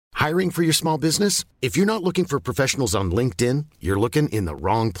Hiring for your small business? If you're not looking for professionals on LinkedIn, you're looking in the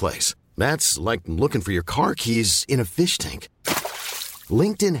wrong place. That's like looking for your car keys in a fish tank.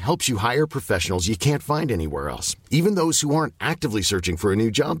 LinkedIn helps you hire professionals you can't find anywhere else, even those who aren't actively searching for a new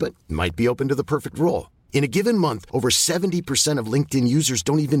job but might be open to the perfect role. In a given month, over 70% of LinkedIn users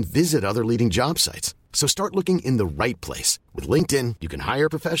don't even visit other leading job sites. So start looking in the right place. With LinkedIn, you can hire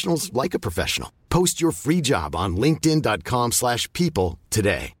professionals like a professional. Post your free job on linkedin.com/people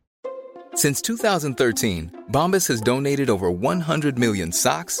today. Since 2013, Bombas has donated over 100 million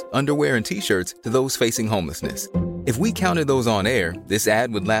socks, underwear, and T-shirts to those facing homelessness. If we counted those on air, this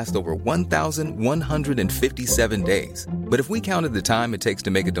ad would last over 1,157 days. But if we counted the time it takes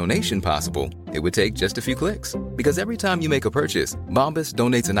to make a donation possible, it would take just a few clicks. Because every time you make a purchase, Bombas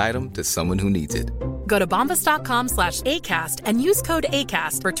donates an item to someone who needs it. Go to bombas.com/ACAST and use code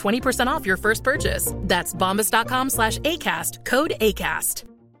ACAST for 20% off your first purchase. That's bombas.com/ACAST, code ACAST.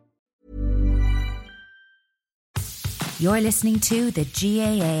 You're listening to the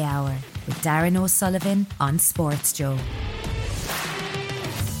GAA Hour with Darren O'Sullivan on Sports Joe.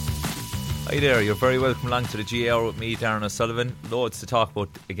 Hi there, you're very welcome along to the GAA Hour with me, Darren O'Sullivan. Loads to talk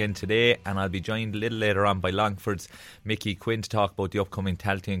about again today, and I'll be joined a little later on by Longford's Mickey Quinn to talk about the upcoming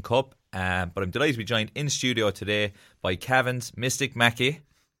Tailteann Cup. But I'm delighted to be joined in studio today by Cavan's Mystic Mackey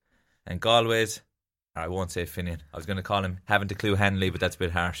and Galway's, I won't say Finian, I was going to call him Haven't a Clue Hanley, but that's a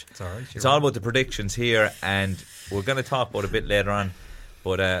bit harsh. It's alright. It's all about the predictions here, and we're going to talk about it a bit later on.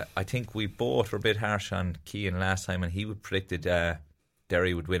 But I think we both were a bit harsh on Cian last time, and he predicted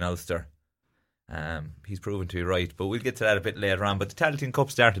Derry would win Ulster. He's proven to be right, but we'll get to that a bit later on. But the Tailteann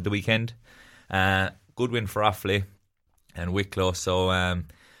Cup started the weekend. Good win for Offaly and Wicklow. So I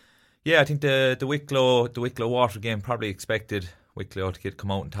think the Wicklow Water game probably expected Wicklow to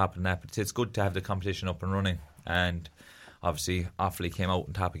come out on top of that, but it's good to have the competition up and running. And obviously Offaly came out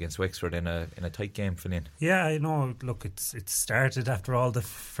on top against Wexford in a tight game, Finian. Yeah, I know. Look, it started after all the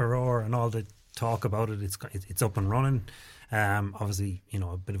furore and all the talk about it. It's up and running. Obviously,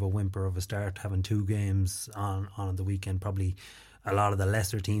 a bit of a whimper of a start, having two games on the weekend. Probably a lot of the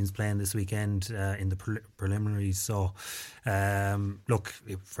lesser teams playing this weekend in the preliminaries. So, look,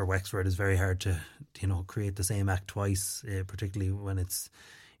 for Wexford, it's very hard to create the same act twice, particularly when it's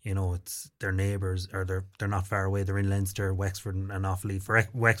their neighbours, or they're not far away. They're in Leinster, Wexford and Offaly. For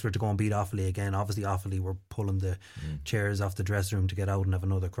Wexford to go and beat Offaly again, obviously Offaly were pulling the chairs off the dressing room to get out and have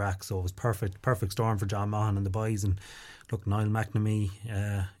another crack. So it was perfect storm for John Maughan and the boys. And look, Niall McNamee,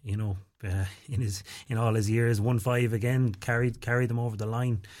 in all his years, 1-5 again, carried them over the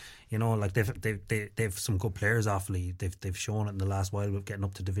line. They've some good players. Offaly, they've shown it in the last while with getting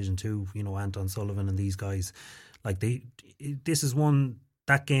up to Division 2. Anton Sullivan and these guys. This is one.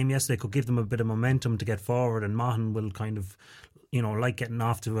 That game yesterday could give them a bit of momentum to get forward, and Maughan will kind of, getting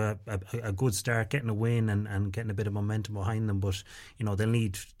off to a good start, getting a win and getting a bit of momentum behind them. But, they'll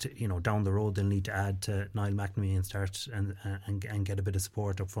need to, down the road, they'll need to add to Niall McNamee and start and get a bit of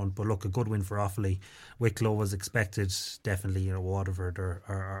support up front. But look, a good win for Offaly. Wicklow was expected, definitely. Waterford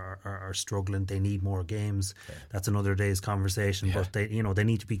are struggling. They need more games. Yeah. That's another day's conversation. Yeah. But they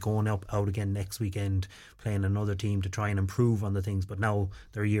need to be going out again next weekend, playing another team to try and improve on the things. But now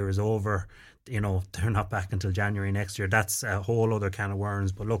their year is over. They're not back until January next year. That's a whole other can of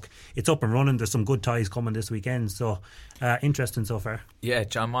worms. But look, it's up and running. There's some good ties coming this weekend. So interesting so far. Yeah,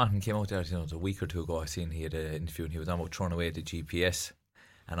 John Maughan came out there a week or two ago. I seen he had an interview and he was almost throwing away the GPS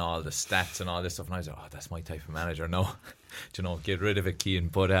and all the stats and all this stuff. And I was like, that's my type of manager. No, get rid of it, Cian.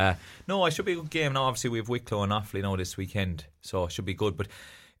 But no, it should be a good game. Now, obviously, we have Wicklow and Offaly now this weekend. So it should be good. But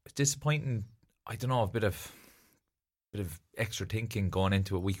it's disappointing. I don't know, a bit of extra thinking going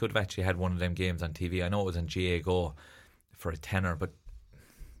into it. We could have actually had one of them games on TV. I know it was on GA Go for a tenner, but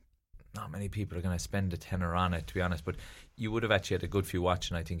not many people are going to spend a tenner on it, to be honest. But you would have actually had a good few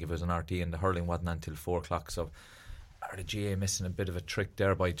watching, I think, if it was an RT, and the hurling wasn't until 4 o'clock. So are the GA missing a bit of a trick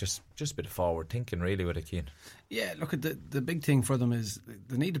there by just a bit of forward thinking, really, with it, Cian? Yeah, look, the big thing for them is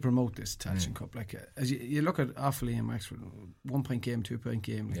they need to promote this Tailteann Cup. Like, as you look at Offaly and Wexford, 1 point game, 2 point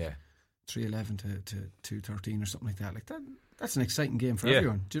game, like, yeah. 3-11 to 2-13 or something like that. That's an exciting game for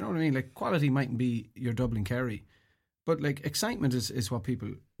everyone. Do you know what I mean? Like, quality mightn't be your Dublin Kerry, but like excitement is what people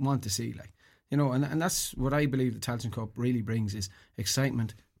want to see. Like, and that's what I believe the Tailteann Cup really brings, is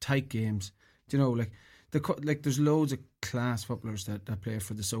excitement, tight games. Do you know, there's loads of class footballers that play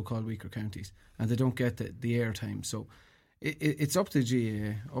for the so-called weaker counties, and they don't get the airtime. So it's up to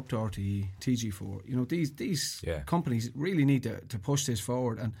GA, up to RTE, TG4. These companies really need to push this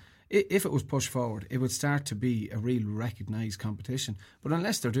forward. And if it was pushed forward, it would start to be a real recognised competition. But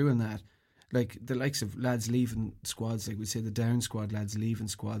unless they're doing that, like the likes of lads leaving squads, like we say the down squad lads leaving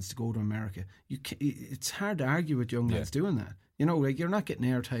squads to go to America. It's hard to argue with young lads doing that. You know, like you're not getting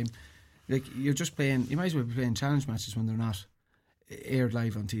airtime. Like you're just playing. You might as well be playing challenge matches when they're not aired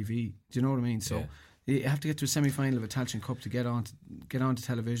live on TV. Do you know what I mean? So you have to get to a semi-final of a Tailteann Cup to get onto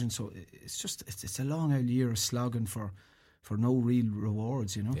television. So it's a long old year of slogging for no real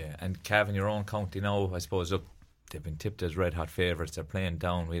rewards, you know. Yeah, and Cav, in your own county now, I suppose, look, they've been tipped as red hot favourites. They're playing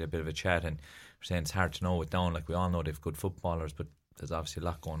Down. We had a bit of a chat, and we're saying it's hard to know with Down. Like we all know they've good footballers, but there's obviously a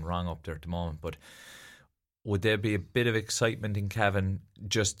lot going wrong up there at the moment. But would there be a bit of excitement in Cavan,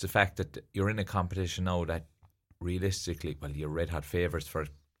 just the fact that you're in a competition now that realistically, well, you're red hot favourites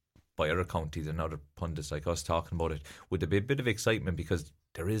by other counties and other pundits like us talking about it? Would there be a bit of excitement because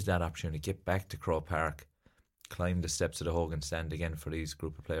there is that opportunity to get back to Croke Park, climb the steps of the Hogan stand again for these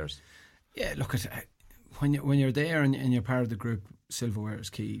group of players? Yeah, look, when you're there and you're part of the group, silverware is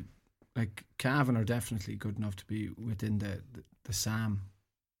key. Like Cavan are definitely good enough to be within the SAM,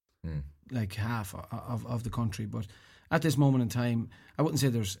 like half of the country. But at this moment in time, I wouldn't say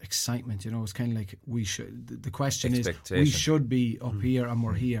there's excitement. You know, it's kind of like we should. The question is, we should be up here and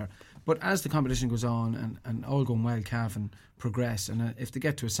we're here. But as the competition goes on and all going well, Cavan progress, and if they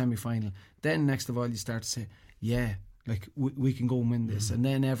get to a semi-final, then next of all you start to say, yeah, like we can go and win this, and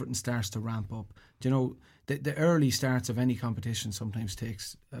then everything starts to ramp up. Do you know, the early starts of any competition sometimes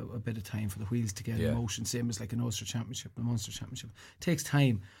takes a bit of time for the wheels to get in motion. Same as like an Ulster Championship, a Munster Championship, it takes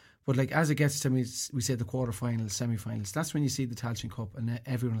time. But like as it gets to we say the quarterfinals, semi-finals, that's when you see the Tailteann Cup, and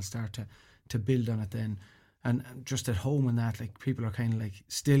everyone will start to build on it then. And just at home and that, like people are kind of like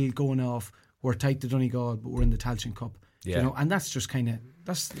still going off, we're tight to Donegal, but we're in the Tailteann Cup. Yeah. You know, and that's just kind of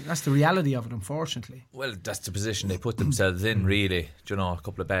that's the reality of it, unfortunately. Well, that's the position they put themselves in, really. Do you know, a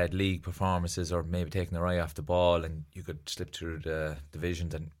couple of bad league performances, or maybe taking their eye off the ball, and you could slip through the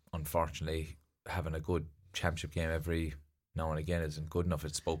divisions. And unfortunately, having a good championship game every now and again isn't good enough.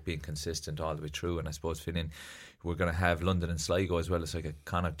 It's about being consistent all the way through. And I suppose, Finn, we're going to have London and Sligo as well. It's like a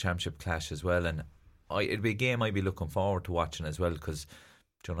Connacht championship clash as well, and it'd be a game I'd be looking forward to watching as well, because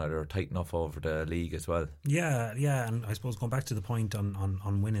you know, they're tight enough over the league as well. Yeah, and I suppose going back to the point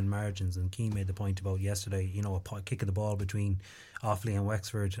on winning margins, and Keane made the point about yesterday, you know, a kick of the ball between Offaly and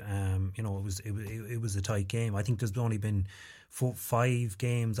Wexford, you know, it was a tight game. I think there's only been 5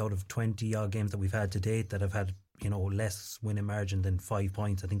 games out of 20 odd games that we've had to date that have had, you know, less winning margin than 5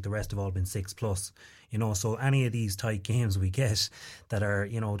 points. I think the rest have all been 6+. You know, so any of these tight games we get that are,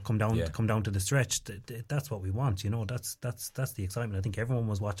 you know, come down to the stretch, that's what we want. You know, that's the excitement. I think everyone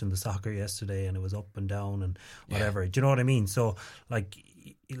was watching the soccer yesterday, and it was up and down and whatever. Do you know what I mean? So like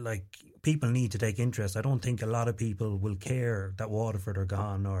people need to take interest. I don't think a lot of people will care that Waterford are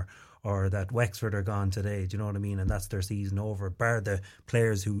gone or that Wexford are gone today. Do you know what I mean? And that's their season over. Bar the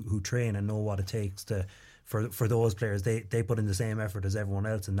players who train and know what it takes to. For those players, they put in the same effort as everyone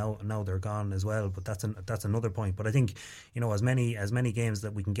else, and now they're gone as well. But that's another point. But I think, you know, as many games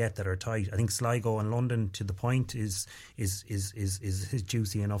that we can get that are tight, I think Sligo and London, to the point, is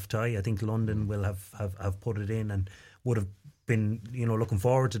juicy enough tie. I think London will have put it in and would have been, you know, looking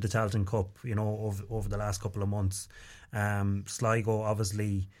forward to the Tailteann Cup, you know, over the last couple of months. Sligo,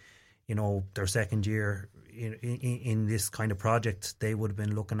 obviously, you know, their second year in this kind of project, they would have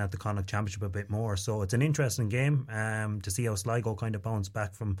been looking at the Connacht Championship a bit more. So it's an interesting game to see how Sligo kind of bounce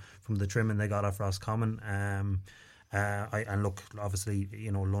back from the trimming they got off Roscommon. And look, obviously,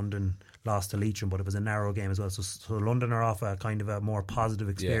 you know, London lost to Leitrim, but it was a narrow game as well. So London are off a kind of a more positive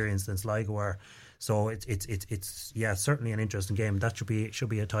experience than Sligo are. So it's certainly an interesting game. That should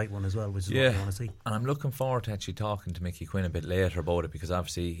be a tight one as well, which is what we want to see. And I'm looking forward to actually talking to Mickey Quinn a bit later about it, because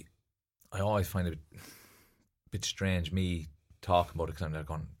obviously I always find it a bit strange me talking about it, because I'm like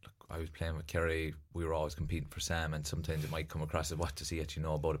going, look, I was playing with Kerry, we were always competing for Sam, and sometimes it might come across as what does he actually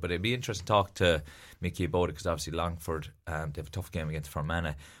know about it. But it'd be interesting to talk to Mickey about it, because obviously Longford, they have a tough game against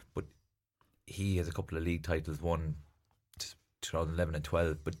Fermanagh, but he has a couple of league titles, won 2011 and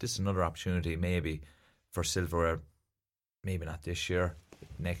 12, but this is another opportunity maybe for silverware, maybe not this year,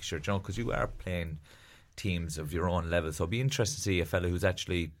 next year, you know, because you are playing teams of your own level. So it'd be interesting to see a fella who's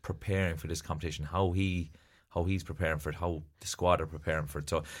actually preparing for this competition, how he's preparing for it, how the squad are preparing for it.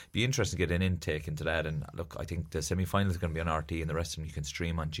 So it'd be interesting to get an intake into that. And look, I think the semi-finals are going to be on RT, and the rest of them you can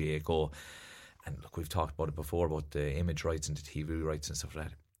stream on GA Go. And look, we've talked about it before, about the image rights and the TV rights and stuff like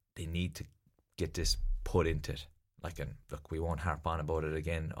that. They need to get this put into it. Like, and look, we won't harp on about it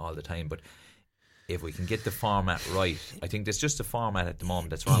again all the time, but if we can get the format right, I think there's just a format at the moment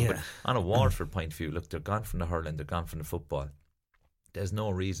that's wrong. But on a Waterford point of view, look, they're gone from the hurling, they're gone from the football. There's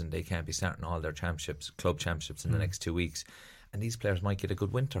no reason they can't be starting all their championships, club championships, in the next 2 weeks, and these players might get a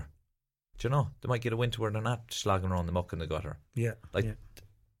good winter. Do you know? They might get a winter where they're not slogging around the muck in the gutter. Yeah. Like,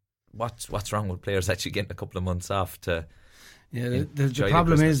 what's wrong with players actually getting a couple of months off to... Yeah, the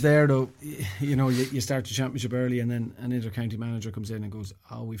problem is there though. You know, you start the championship early, and then an inter-county manager comes in and goes,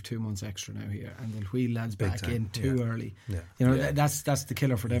 "Oh, we've 2 months extra now here," and they'll wheel lads back in too early. Yeah. You know, that's the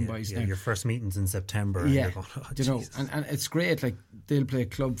killer for them boys. Yeah, now. your first meeting's in September. Yeah, and going, oh, you know, and it's great. Like they'll play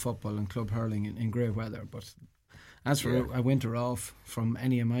club football and club hurling in great weather, but as for a winter off from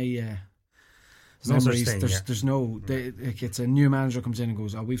any of my memories, there's no. Like it's a new manager comes in and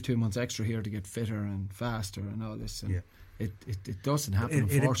goes, "Oh, we've 2 months extra here to get fitter and faster and all this." And It doesn't happen,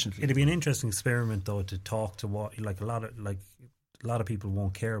 unfortunately. It'd be an interesting experiment though to talk to what a lot of people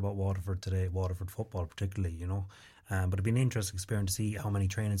won't care about Waterford today, Waterford football particularly, you know. But it'd be an interesting experiment to see how many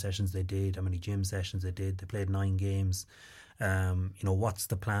training sessions they did, how many gym sessions they did. They played 9 games. You know, what's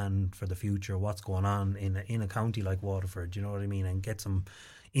the plan for the future? What's going on in a county like Waterford? You know what I mean? And get some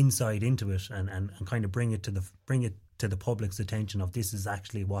insight into it and kind of bring it to the public's attention of this is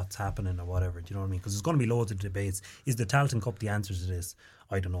actually what's happening or whatever. Do you know what I mean? Because there's going to be loads of debates. Is the Tailteann Cup the answer to this?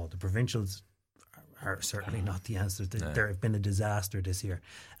 I don't know. The provincials are certainly not the answer. There have been a disaster this year.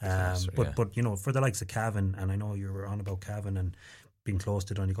 But you know, for the likes of Cavan, and I know you were on about Cavan and being close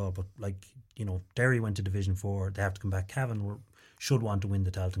to Donegal, but like, you know, Derry went to Division 4. They have to come back. Cavan should want to win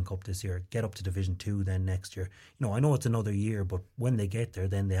the Tailteann Cup this year, get up to Division 2 then next year. You know, I know it's another year, but when they get there,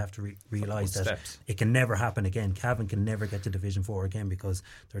 then they have to realise that it can never happen again. Cavan can never get to Division 4 again because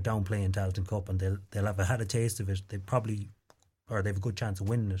they're down playing Tailteann Cup, and they'll have had a taste of it. They have a good chance of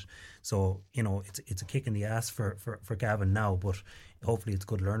winning it. So, you know, it's a kick in the ass for Cavan now, but hopefully it's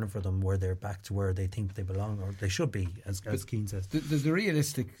good learning for them where they're back to where they think they belong, or they should be, as Keane says. The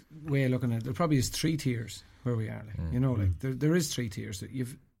realistic way of looking at it, there probably is 3 tiers where we are. Like, you know, like there is 3 tiers. That you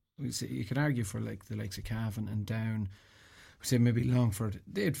could argue for like the likes of Cavan and Down, say maybe Longford.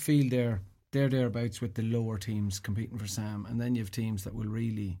 They'd feel they're thereabouts with the lower teams competing for Sam, and then you have teams that will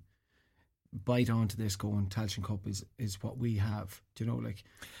really bite onto this going, Tailteann Cup is what we have. Do you know, like,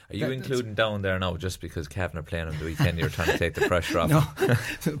 are you including Down there now just because Cavan are playing on the weekend? You're trying to take the pressure off.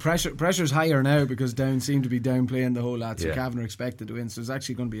 No, pressure's higher now because Down seem to be down playing the whole lot, so Cavan are expected to win, so it's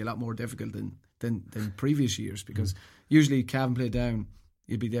actually going to be a lot more difficult than previous years, because usually Cavan play Down,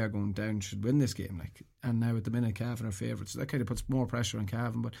 you'd be there going, Down should win this game, like, and now at the minute Cavan are favourites, so that kind of puts more pressure on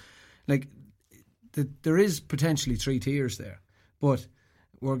Cavan. But like, there is potentially 3 tiers there, but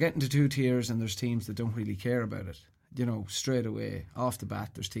we're getting to 2 tiers, and there's teams that don't really care about it. You know, straight away, off the bat,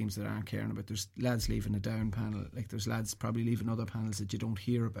 there's teams that aren't caring about it. There's lads leaving a Down panel, like there's lads probably leaving other panels that you don't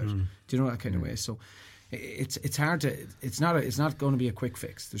hear about. Do you know, that kind of way? So it's hard to, it's not going to be a quick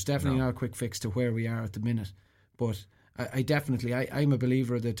fix. There's definitely not a quick fix to where we are at the minute. But I'm a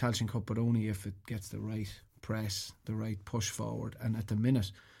believer of the Tailteann Cup, but only if it gets the right press, the right push forward. And at the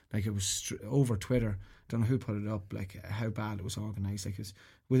minute, like, it was over Twitter, don't know who put it up, like how bad it was organised. Like, it's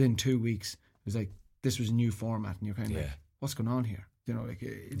within 2 weeks, it was like this was a new format, and you're kind of like, what's going on here? You know, like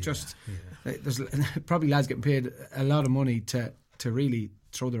like, there's probably lads getting paid a lot of money to really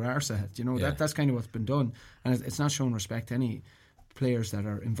throw their arse at it. You know, that's kind of what's been done, and it's not showing respect to any players that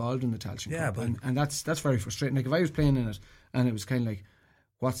are involved in the Tailteann Cup, and that's very frustrating. Like, if I was playing in it and it was kind of like,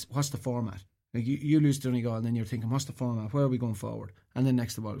 what's the format? Like, you lose Donegal, and then you're thinking, what's the format? Where are we going forward? And then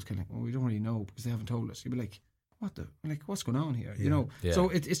next of all, it was kind of like, well, we don't really know because they haven't told us. You'd be like, what's going on here? You know, so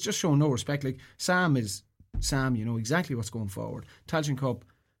it's just showing no respect. Like, Sam is Sam, you know exactly what's going forward. Tailteann Cup,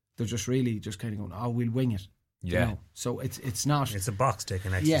 they're just really just kind of going, oh, we'll wing it. You know? So it's not. It's a box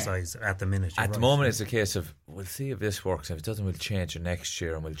taking exercise at the minute. At the moment, it's a case of, we'll see if this works. If it doesn't, we'll change it next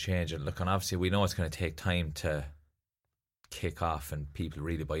year, and we'll change it. Look, and obviously we know it's going to take time to kick off and people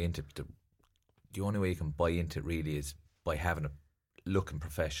really buy into it. The only way you can buy into it really is by having it looking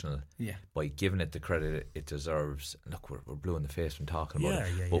professional, by giving it the credit it deserves. Look, we're blue in the face from talking about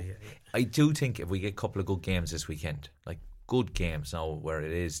it. But I do think if we get a couple of good games this weekend, like good games now where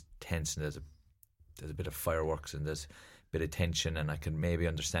it is tense and there's a bit of fireworks and there's a bit of tension, and I can maybe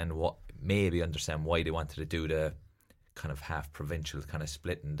understand why they wanted to do the kind of half provincial kind of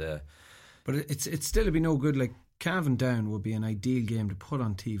split and the. But it's still to be no good. Like, Cavan Down would be an ideal game to put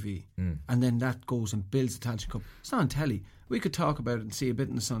on TV, and then that goes and builds the Tailteann Cup. It's not on telly. We could talk about it and see a bit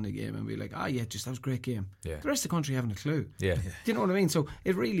in the Sunday game and be like, that was a great game. The rest of the country haven't a clue. Do you know what I mean? So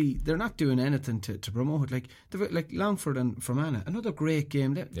it really, they're not doing anything to promote it. Like Longford and Fermanagh, another great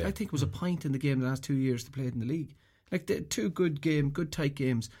game. I think it was a point in the game the last 2 years to play it in the league. Like, the 2 good tight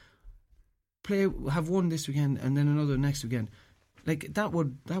games. Have one this weekend and then another next weekend. like that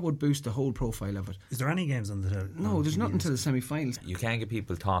would boost the whole profile of it. Is there any games on the? No, there's nothing to the semi-finals. You can't get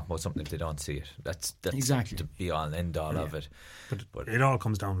people talking about something if they don't see it. That's exactly the be all and end all of it. But it all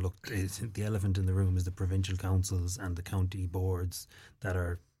comes down. Look, the elephant in the room is the provincial councils and the county boards that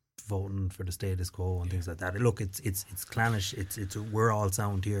are voting for the status quo and things like that. Look, it's clannish. It's we're all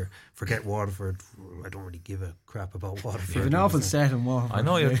sound here. Forget Waterford. I don't really give a crap about Waterford. You have an awful set in Waterford. I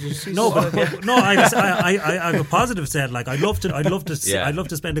know you. I have a positive set. Like I'd love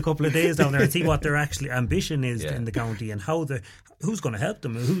to spend a couple of days down there and see what their actually ambition is in the county and who's going to help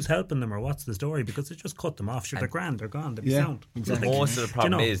them and who's helping them or what's the story, because it's just cut them off. Sure, they're grand, they're gone, they'll be sound. Exactly. Most of the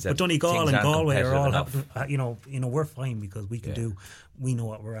problem is that but Donegal and Galway are all having, we're fine because we can do. We know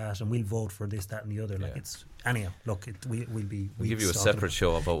what we're at, and we'll vote for this, that, and the other. Like it's anyhow. Look, we'll give you a separate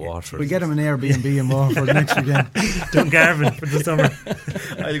show about Waterford. We'll get him an Airbnb in Waterford next weekend. Dungarvan for the summer.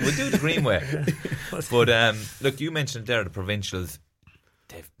 We'll do the Greenway. But look, you mentioned there the provincials.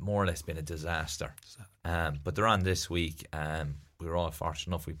 They've more or less been a disaster. But they're on this week. We were all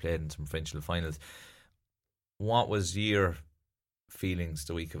fortunate enough we played in some provincial finals. What was your feelings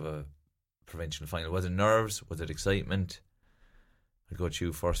the week of a provincial final? Was it nerves? Was it excitement? I'll go to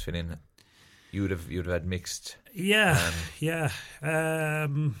you first, Finn. You'd have had mixed. I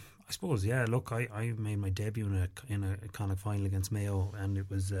suppose. Yeah. Look, I made my debut in a Connacht final against Mayo, and it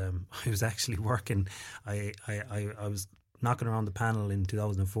was I was actually working. I was knocking around the panel in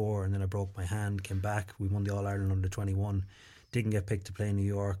 2004, and then I broke my hand. Came back. We won the All Ireland under 21. Didn't get picked to play New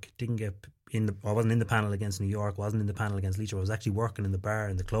York. I wasn't in the panel against New York. Wasn't in the panel against Leitrim. I was actually working in the bar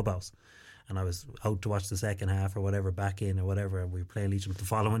in the clubhouse. And I was out to watch the second half or whatever, back in or whatever, and we were playing Leitrim. The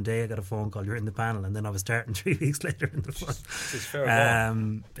following day I got a phone call, you're in the panel, and then I was starting 3 weeks later in the final.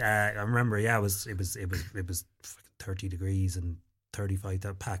 I remember, it was 30 degrees and 35,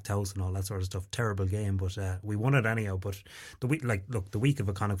 that packed house and all that sort of stuff. Terrible game, but we won it anyhow. But the week of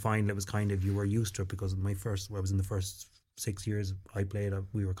a Connacht final, it was kind of, you were used to it, because I was in the first 6 years I played,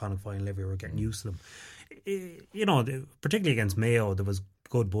 we were Connacht final every year, we were getting used to them. Particularly against Mayo, there was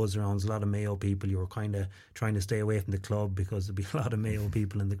good buzz around. There's a lot of Mayo people. You were kind of trying to stay away from the club because there'd be a lot of Mayo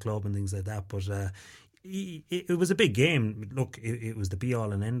people in the club and things like that. But it was a big game. Look, it was the be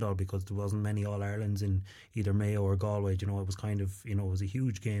all and end all, because there wasn't many All Irelands in either Mayo or Galway. It was kind of, it was a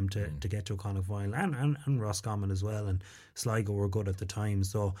huge game to get to a Connacht final, and Roscommon as well, and Sligo were good at the time.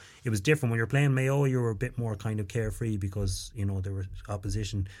 So it was different when you're playing Mayo. You were a bit more kind of carefree because there was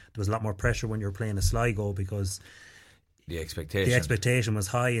opposition. There was a lot more pressure when you were playing a Sligo, because the expectation was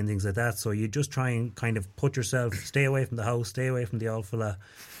high and things like that. So you just try and kind of put yourself, stay away from the house, stay away from the old fella.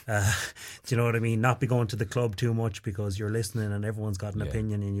 Do you know what I mean? Not be going to the club too much because you're listening and everyone's got an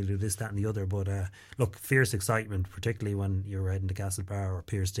opinion and you do this, that and the other. But look, fierce excitement, particularly when you're heading to Castlebar or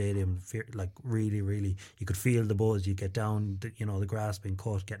Pearse Stadium. Really, really, you could feel the buzz. You get down, the grass being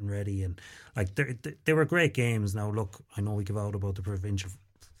cut, getting ready, and they were great games. Now look, I know we give out about the provincial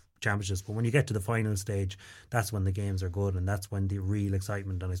championships, but when you get to the final stage, that's when the games are good, and that's when the real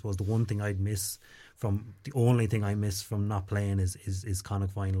excitement. And I suppose the only thing I miss from not playing is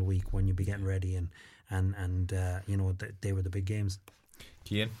Connacht final week, when you be getting ready and they were the big games.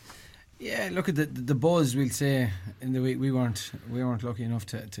 Cian? Yeah, look at the buzz. We'll say in the week we weren't lucky enough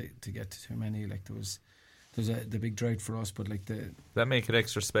to get to too many. Like there's the big drought for us, but that make it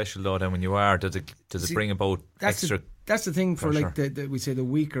extra special though. Then when you are, does it bring about extra? That's the thing for pressure? we say the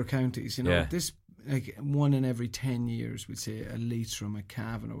weaker counties. This one in every 10 years, we'd say a Leitrim, a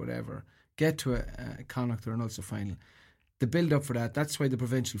Cavan or whatever get to a Connacht or an Ulster final. The build up for that's why the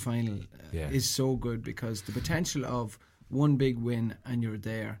provincial final is so good, because the potential of one big win and you're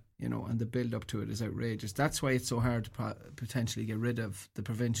there, and the build up to it is outrageous. That's why it's so hard to potentially get rid of the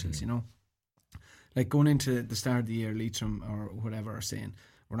provincials. Like going into the start of the year, Leitrim or whatever are saying,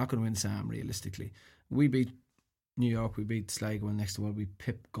 we're not going to win Sam realistically. We beat New York, we beat Sligo, and next to all we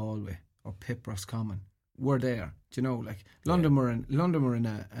pip Galway or pip Roscommon. We're there. London were in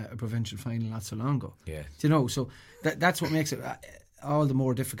a provincial final not so long ago. Yeah. So that's what makes it all the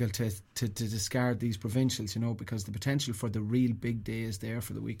more difficult to discard these provincials, because the potential for the real big day is there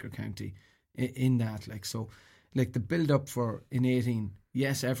for the weaker county in that. The build up for in 18,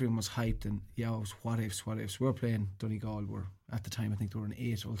 yes, everyone was hyped and it was what ifs. We're playing Donegal. At the time, I think there were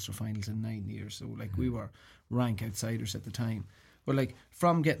 8 Ulster finals in 9 years. So we were rank outsiders at the time. But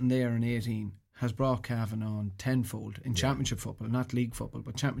from getting there in 18 has brought Cavan on tenfold in championship football, not league football,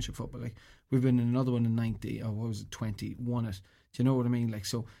 but championship football. We've been in another one in 90, or what was it, 20, won it. Do you know what I mean?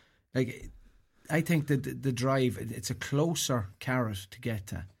 I think that the drive, it's a closer carrot to get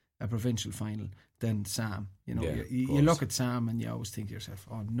to a provincial final than Sam. You look at Sam and you always think to yourself,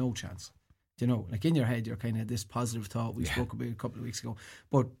 oh, no chance. You know, like in your head, you're kind of this positive thought we spoke about a couple of weeks ago,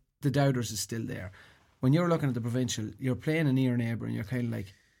 but the doubters is still there. When you're looking at the provincial, you're playing a near neighbour, and you're kind of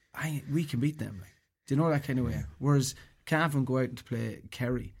like, we can beat them. Like, do you know that kind of way? Whereas Cavan go out to play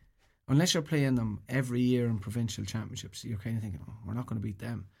Kerry, unless you're playing them every year in provincial championships, you're kind of thinking, we're not going to beat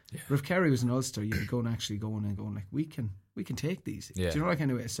them. Yeah. But if Kerry was in Ulster, you'd be going like, we can take these. Yeah. Do you know that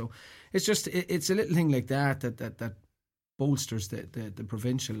kind of way? So it's just it's a little thing like that bolsters the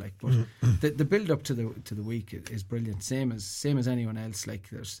provincial. Like, but the build up to the week is brilliant. Same as anyone else. Like,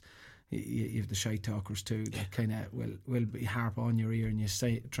 there's you have the shy talkers too that kind of will be harp on your ear, and you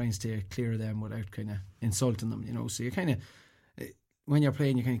try and stay clear of them without kind of insulting them. You know, so you kind of when you're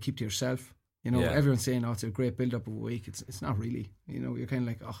playing, you kind of keep to yourself. You know, everyone's saying, it's a great build up of a week. It's not really. You know, you're kind of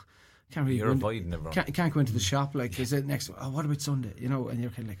like, can't really. You're avoiding everyone. Can't go into the shop. Like, is it next? What about Sunday? You know, and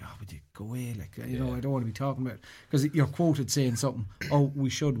you're kind of like, would you go away? Like, you know, I don't want to be talking about it, because you're quoted saying something. We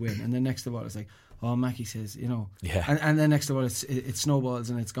should win, and then next of all, it's like, Mackie says, you know, and then next of all, it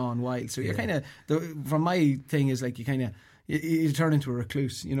snowballs and it's gone wild. So you're kind of from my thing is like you kind of you turn into a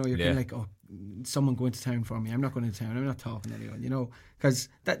recluse. You know, you're kind of like, someone go into town for me. I'm not going to town. I'm not talking to anyone. You know, because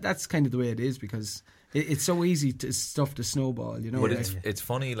that's kind of the way it is, because it's so easy to stuff the snowball. You know, but it's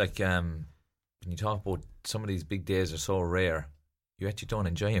funny, like when you talk about some of these big days are so rare, you actually don't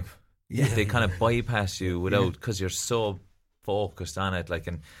enjoy them. Yeah, they kind of bypass you without, because you're so focused on it. Like,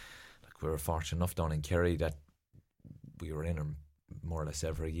 and we were fortunate enough down in Kerry that we were in them more or less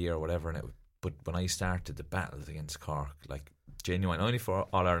every year or whatever. But when I started the battles against Cork, like, genuine, only for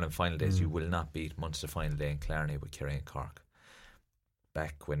All-Ireland final days, you will not beat Munster final day in Clarny with Kerry and Cork.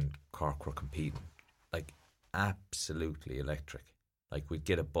 Back when Cork were competing, like, absolutely electric. Like, we'd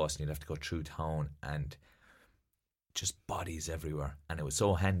get a bus and you'd have to go through town and just bodies everywhere. And it was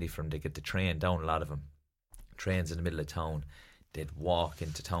so handy for them to get the train down, a lot of them. Trains in the middle of town. They'd walk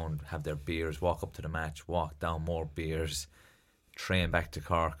into town, have their beers, walk up to the match, walk down, more beers, train back to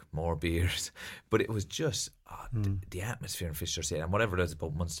Cork, more beers. But it was just the atmosphere in Fisher Stadium, and whatever it is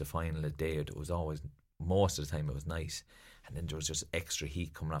about Munster final a day, it was always, most of the time it was nice. And then there was just extra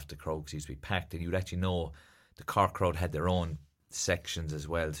heat coming off the crowd, because it used to be packed, and you'd actually know the Cork crowd had their own sections as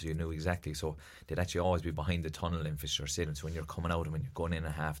well, so you knew exactly. So they'd actually always be behind the tunnel in Fisher Stadium, so when you're coming out and when you're going in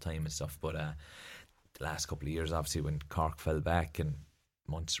at half time and stuff. But the last couple of years, obviously, when Cork fell back and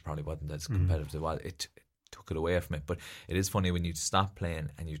Munster probably wasn't as competitive as well, it took it away from it. But it is funny when you stop playing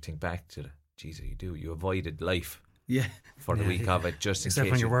and you think back to you avoided life for the week of it, just in except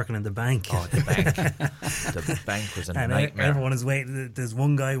case when you're working in the bank. The bank. The bank was a nightmare. Everyone is waiting. There's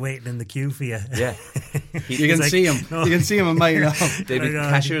one guy waiting in the queue for you. Yeah. You can see him. No. You can see him a mile off. They'd be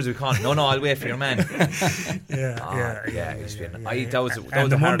cashiers who can't. No, I'll wait for your man. Yeah. That was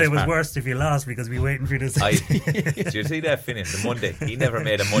the Monday was worse if you lost, because we were waiting for you to say. Did you see that finish? The Monday. He never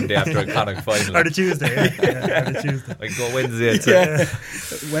made a Monday after a Connacht final. Or the Tuesday. Or the Tuesday. I can go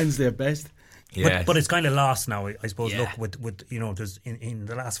Wednesday. Wednesday at best. Yeah. But it's kind of lost now, I suppose. Look, with you know, there's in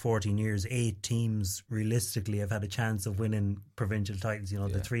the last 14 years, 8 teams realistically have had a chance of winning provincial titles. You know,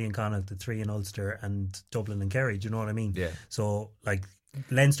 the 3 in Connacht, the 3 in Ulster, and Dublin and Kerry. Do you know what I mean? Yeah. So, like,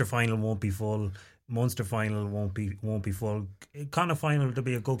 Leinster final won't be full, Munster final won't be full. Connacht final, there'll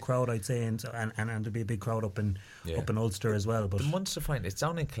be a good crowd, I'd say, and there'll be a big crowd up in Ulster as well. But the Munster final, it's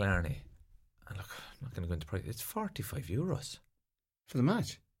down in Clarny, and look, I'm not going to go into price. It's €45 for the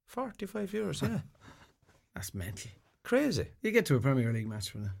match. €45, yeah. That's mental. Crazy. You get to a Premier League match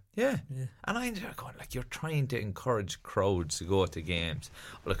from that. Yeah. And I'm going, like, you're trying to encourage crowds to go to games.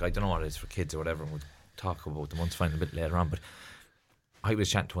 Look, I don't know what it is for kids or whatever, and we'll talk about the Munster final a bit later on, but I was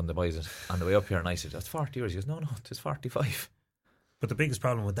chatting to one of the boys on the way up here, and I said, that's €40. He goes, no, it's 45. But the biggest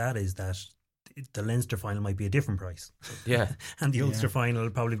problem with that is that the Leinster final might be a different price. Yeah. And the Ulster final will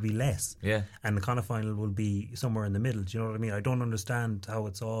probably be less. Yeah. And the Connacht final will be somewhere in the middle. Do you know what I mean? I don't understand how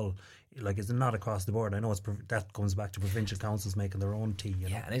it's all, like, it's not across the board. I know that comes back to provincial councils making their own tea. You know?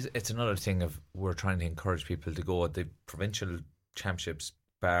 Yeah, and it's another thing of we're trying to encourage people to go. The provincial championships,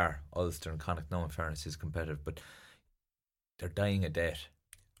 bar Ulster and Connacht, now in fairness, is competitive, but they're dying a debt,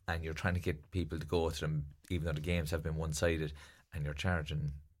 and you're trying to get people to go to them, even though the games have been one-sided, and you're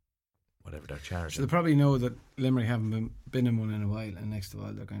charging whatever they're charging. So they probably know that Limerick haven't been in one in a while, and next of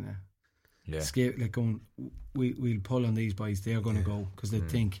all they're kind of scared, like going, we'll pull on these boys, they're going to go, because they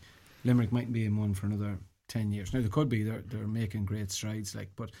think Limerick mightn't be in one for another 10 years. Now they could be, they're making great strides, like,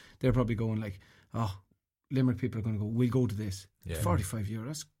 but they're probably going like, Limerick people are going to go, we'll go to this. €45,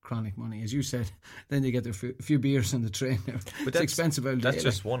 that's chronic money, as you said. Then they get a few beers on the train. But it's expensive out there. That's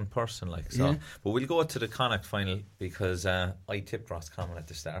just one person, like, so. But we'll go to the Connacht final, because I tipped Roscommon at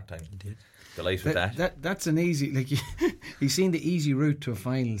the start time. You did. delighted with that. That's an easy, like, he's seen the easy route to a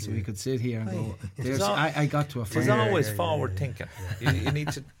final, so he could sit here and go, I got to a final. There's always forward thinking. You need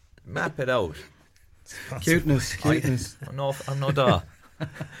to map it out. Cuteness. I'm no da.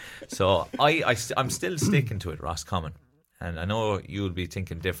 So I'm still sticking to it, Roscommon. And I know you'll be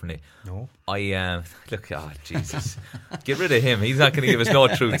thinking differently. No. Look, Jesus. Get rid of him. He's not going to give us no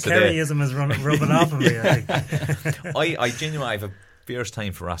truth today. Kerryism is rubbing off of me, I think. I genuinely have a fierce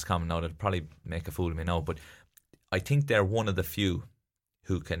time for Roscommon now. They'll probably make a fool of me now, but I think they're one of the few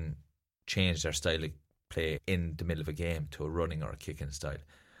who can change their style of play in the middle of a game to a running or a kicking style.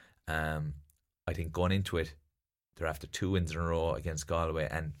 I think going into it, they're after 2 wins in a row against Galway,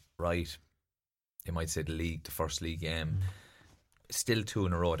 and they might say the first league game, still 2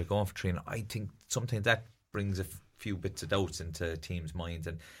 in a row. They're going for 3, and I think sometimes that brings a few bits of doubts into teams' minds.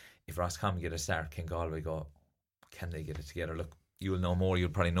 And if Roscommon get a start, can Galway go? Can they get it together? Look, you'll know more. You'll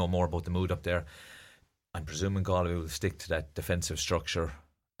probably know more about the mood up there. I'm presuming Galway will stick to that defensive structure,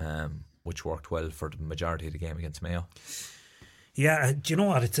 which worked well for the majority of the game against Mayo. Yeah, do you know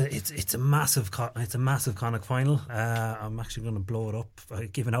what? It's a massive Connacht final. I'm actually going to blow it up,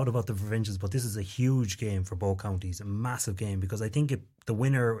 giving out about the provincials, but this is a huge game for both counties, a massive game, because I think if the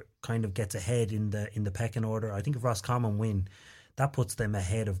winner kind of gets ahead in the pecking order, I think if Roscommon win, that puts them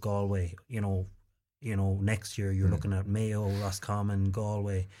ahead of Galway. You know, next year you're looking at Mayo, Roscommon,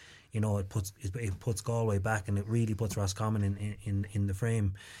 Galway. You know, it puts Galway back, and it really puts Roscommon in the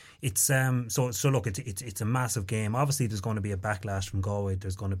frame. It's so look, it's a massive game. Obviously, there's going to be a backlash from Galway.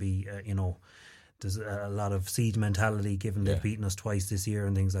 There's going to be there's a lot of siege mentality, given they've beaten us twice this year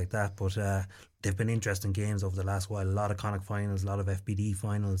and things like that. But they've been interesting games over the last while. A lot of Connacht finals, a lot of FBD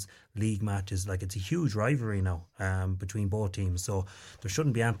finals, league matches. Like, it's a huge rivalry now between both teams. So there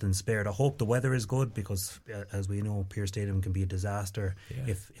shouldn't be anything spared. I hope the weather is good, because as we know, Pearse Stadium can be a disaster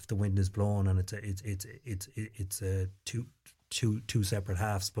if the wind is blowing, and it's two separate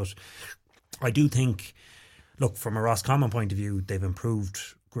halves. But I do think, look, from a Roscommon point of view, they've improved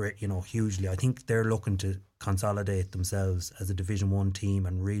great, hugely. I think they're looking to consolidate themselves as a Division 1 team,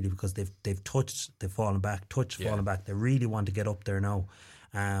 and really, because they've fallen back. They really want to get up there now.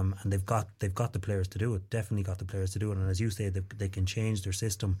 And they've got the players to do it. Definitely got the players to do it. And as you say, they can change their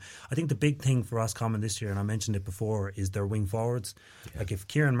system. I think the big thing for Roscommon this year, and I mentioned it before, is their wing forwards. Yeah. Like, if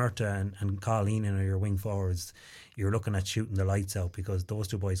Kieran Murta and Carl Enan are your wing forwards, you're looking at shooting the lights out, because those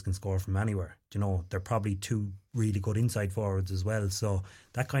two boys can score from anywhere. They're probably 2 really good inside forwards as well. So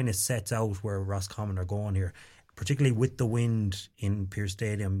that kind of sets out where Roscommon are going here. Particularly with the wind in Pearse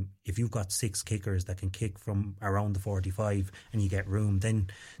Stadium, if you've got 6 kickers that can kick from around the 45 and you get room, then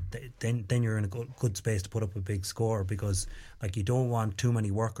you're in a good space to put up a big score, because, like, you don't want too many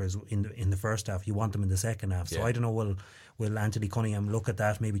workers in the first half. You want them in the second half. So I don't know, will Anthony Cunningham look at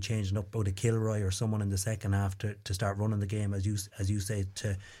that, maybe changing up with a Kilroy or someone in the second half to start running the game, as you say,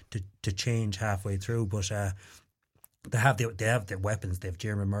 to change halfway through. But they have the weapons. They have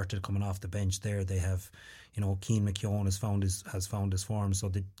Jeremy Murta coming off the bench there. They have, Keane McKeown has found his form. So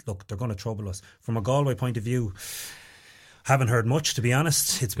they're going to trouble us. From a Galway point of view, haven't heard much, to be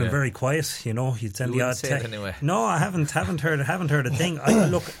honest. It's been very quiet. You'd send the odd text. Anyway. No, I haven't heard a thing.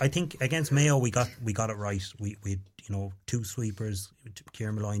 I think against Mayo we got it right. We 2 sweepers,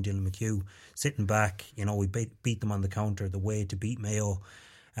 Kieran Malloy and Dylan McHugh sitting back. We beat them on the counter. The way to beat Mayo.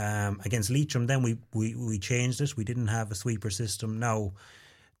 Against Leitrim, then we changed it. We didn't have a sweeper system. Now,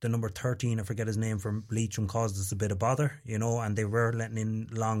 the number 13, I forget his name, from Leitrim, caused us a bit of bother, and they were letting in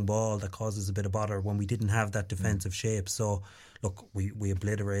long ball that caused us a bit of bother when we didn't have that defensive shape. So, look, we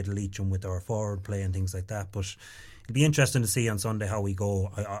obliterated Leitrim with our forward play and things like that. But it'll be interesting to see on Sunday how we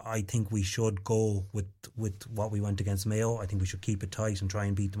go. I think we should go with what we went against Mayo. I think we should keep it tight and try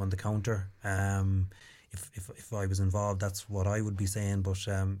and beat them on the counter. If I was involved, that's what I would be saying. But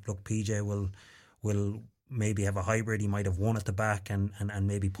look, PJ will maybe have a hybrid. He might have one at the back and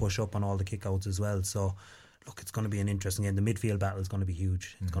maybe push up on all the kickouts as well. So look, it's going to be an interesting game. The midfield battle is going to be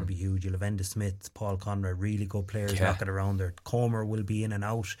huge. It's going to be huge. You'll have Enda Smith, Paul Conrad, really good players knocking around there. Comer will be in and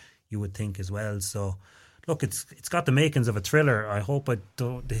out, you would think, as well. So look, it's got the makings of a thriller. I hope it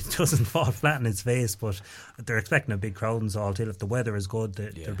doesn't fall flat in its face, but they're expecting a big crowd and all. If the weather is good,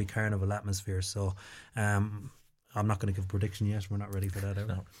 there'll be carnival atmosphere. So I'm not going to give a prediction yet. We're not ready for that.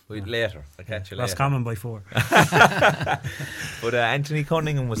 No, later. I'll catch you later. Roscommon by 4. But Anthony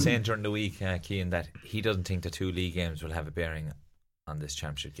Cunningham was saying during the week, Cian, that he doesn't think the 2 league games will have a bearing on this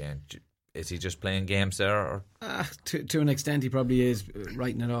championship game. Is he just playing games there? Or? To an extent, he probably is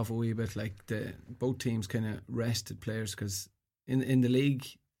writing it off a wee bit. Like, both teams kind of rested players, because in the league,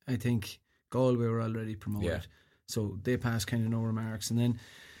 I think Galway were already promoted, so they passed kind of no remarks. And then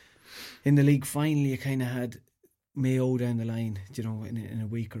in the league final you kind of had Mayo down the line, you know, in a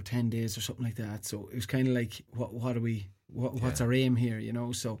week or 10 days or something like that. So it was kind of like, what's our aim here, you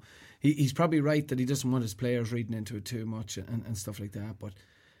know? So he's probably right that he doesn't want his players reading into it too much and stuff like that. But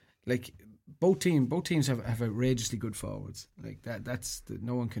like both teams have outrageously good forwards. Like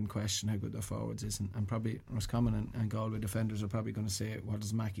no one can question how good their forwards is, and probably Roscommon and Galway defenders are probably going to say, what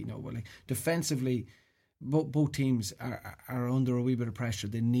does Mackey know? But like defensively, both teams are under a wee bit of pressure.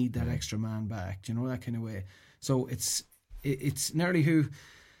 They need that extra man back, you know, that kind of way. So it's nearly who,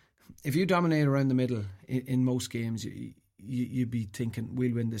 if you dominate around the middle in most games, you'd be thinking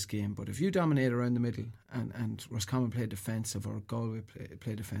we'll win this game. But if you dominate around the middle and Roscommon play defensive or Galway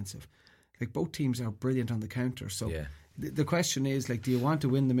play defensive, like both teams are brilliant on the counter. So the question is, like, do you want to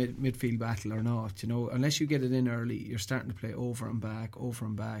win the midfield battle or not? You know, unless you get it in early, you're starting to play over and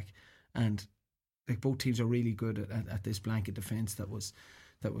back, and like both teams are really good at this blanket defence that was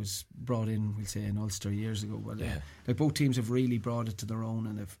brought in, we'll say, in Ulster years ago. But like both teams have really brought it to their own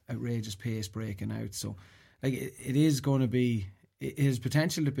and have outrageous pace breaking out. So like it is going to be, it has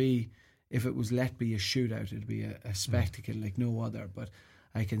potential to be, if it was let be a shootout, it'd be a spectacle like no other. But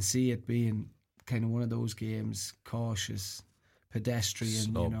I can see it being kind of one of those games, cautious,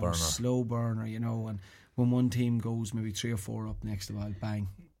 pedestrian, slow burner, you know, and when one team goes maybe 3 or 4 up next to all, bang,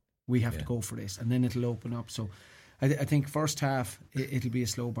 we have to go for this, and then it'll open up. So I think first half it'll be a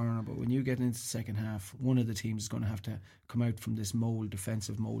slow burner, but when you get into the second half, one of the teams is going to have to come out from this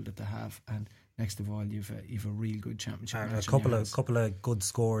defensive mould that they have, and next of all, you've a real good championship match. A couple of good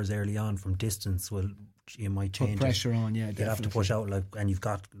scores early on from distance you might change. Put pressure on, yeah. You have to push out, and you've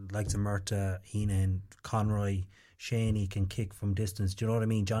got like the Murta, Heenan, Conroy, Shaney can kick from distance. Do you know what I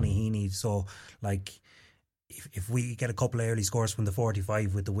mean? Johnny Heaney. So like, if we get a couple of early scores from the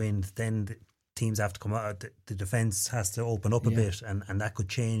 45 with the wind, then teams have to come out. The defence has to open up a bit, and that could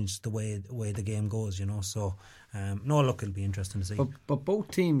change the way the game goes, you know. So look, it'll be interesting to see. But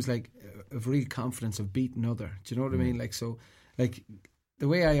both teams like have real confidence of beating other. Do you know what I mean? Like, so like the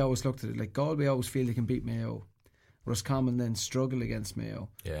way I always looked at it, like Galway always feel they can beat Mayo, Roscommon then struggle against Mayo.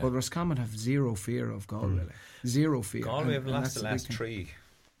 But Roscommon have zero fear of Galway, like, zero fear. Galway have lost the last 3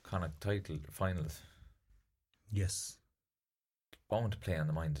 kind of title finals. Yes. Bound to play on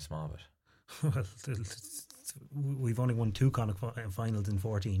the mind a small bit. Well, we've only won 2 Connacht finals in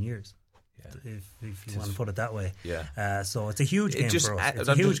 14 years. Yeah. If you want to put it that way. Yeah. So it's a huge game for us.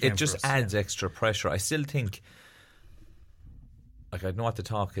 It just adds extra pressure. I still think, like, I know what the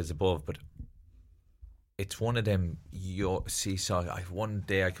talk is above, but it's one of them seesaw. One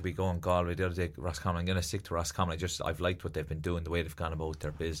day I could be going Galway, the other day Roscommon. I'm going to stick to Roscommon. I've liked what they've been doing, the way they've gone about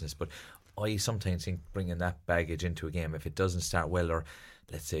their business. But I sometimes think bringing that baggage into a game, if it doesn't start well, or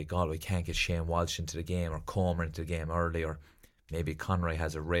let's say Galway can't get Shane Walsh into the game or Comer into the game early, or maybe Conroy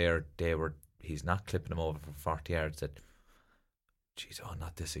has a rare day where he's not clipping him over for 40 yards, that, geez,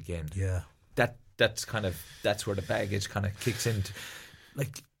 not this again. Yeah. That's where the baggage kind of kicks into.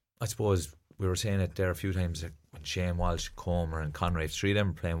 Like, I suppose we were saying it there a few times, like when Shane Walsh, Comer and Conroy, if 3 of them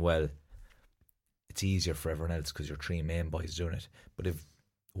are playing well, it's easier for everyone else because your 3 main boys doing it. But if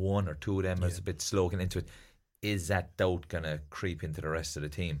 1 or 2 of them is a bit slow getting into it, is that doubt going to creep into the rest of the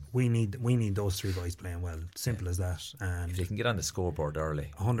team? We need those 3 guys playing well. Simple as that. And if they can get on the scoreboard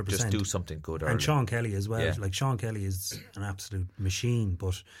early, 100%, just do something good early. And Sean Kelly as well. Like, Sean Kelly is an absolute machine,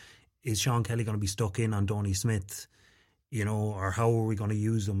 but is Sean Kelly going to be stuck in on Donny Smith, you know, or how are we going to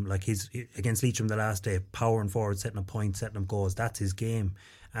use him? Like, he's against Leitrim the last day, powering forward, setting up points, setting up goals. That's his game.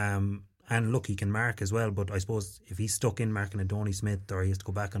 And look, he can mark as well, but I suppose if he's stuck in marking a Donny Smith, or he has to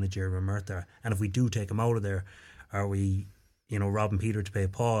go back on a Jeremy Murtha, and if we do take him out of there, are we, you know, robbing Peter to pay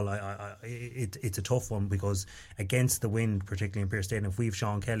Paul? It's a tough one, because against the wind, particularly in Pearse Stadium, if we've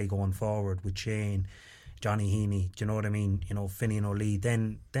Sean Kelly going forward with Shane, Johnny Heaney, do you know what I mean? You know, Finian O'Lee,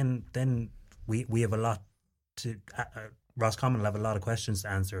 then we have a lot to. Roscommon will have a lot of questions to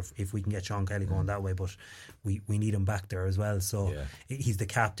answer if we can get Sean Kelly going that way, but we need him back there as well. So he's the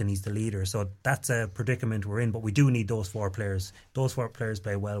captain, he's the leader. So that's a predicament we're in, but we do need those 4 players. Those 4 players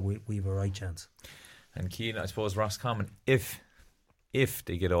play well, we have a right chance. And Keane, I suppose Roscommon, if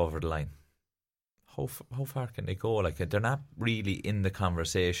they get over the line, how far can they go? Like, they're not really in the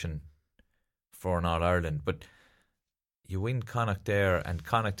conversation for an All-Ireland, but you win Connacht there, and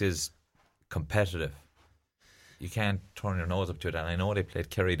Connacht is competitive. You can't turn your nose up to it, and I know they played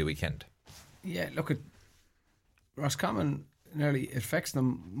Kerry the weekend. Yeah, look, at Roscommon, nearly it affects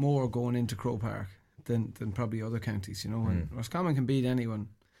them more going into Croke Park than probably other counties, you know. And Roscommon can beat anyone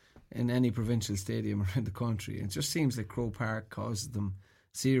in any provincial stadium around the country. It just seems like Croke Park causes them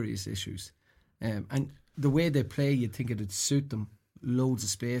serious issues. And the way they play, you'd think it'd suit them loads of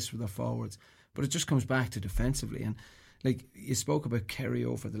space for their forwards. But it just comes back to defensively. And like you spoke about Kerry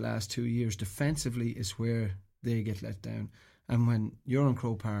over the last 2 years, defensively is where they get let down. And when you're in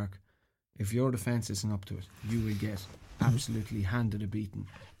Croke Park, if your defence isn't up to it, you will get absolutely handed a beating.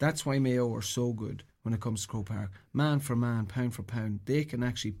 That's why Mayo are so good when it comes to Croke Park. Man for man, pound for pound, they can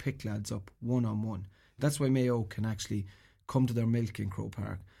actually pick lads up one-on-one. That's why Mayo can actually come to their milk in Croke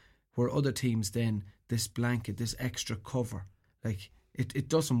Park. Where other teams then, this blanket, this extra cover, like it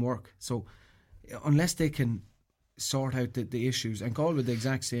doesn't work. So unless they can sort out the issues, and Galway the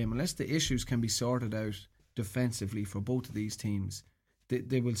exact same, unless the issues can be sorted out defensively for both of these teams,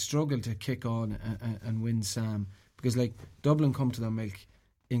 they will struggle to kick on and win Sam, because like Dublin come to their milk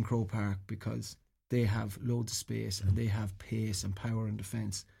in Croke Park because they have loads of space and they have pace and power in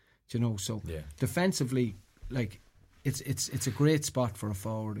defence, so defensively, like it's a great spot for a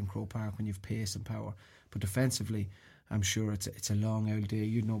forward in Croke Park when you've pace and power, but defensively I'm sure it's a long old day.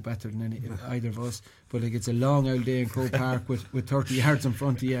 You'd know better than either of us, but like it's a long old day in Croke Park with 30 yards in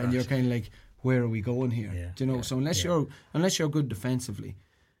front of you, and you're kind of like, where are we going here? So unless you're good defensively,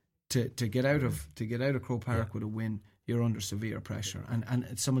 to get out of Croke Park with a win, you're under severe pressure.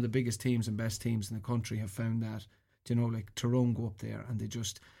 And some of the biggest teams and best teams in the country have found that. Like Tyrone go up there and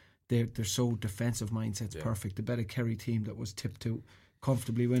they're so defensive mindsets perfect. The better Kerry team that was tipped to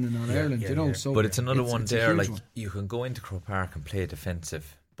comfortably winning on Ireland, So but it's another one there. Like one. You can go into Croke Park and play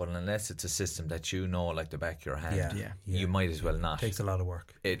defensive, but unless it's a system that like the back of your hand, you might as well not. It takes a lot of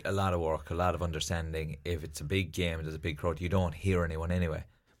work. A lot of work, a lot of understanding. If it's a big game, there's a big crowd, you don't hear anyone anyway.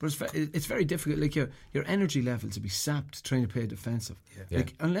 But it's very difficult. Like your energy levels will be sapped trying to play defensive.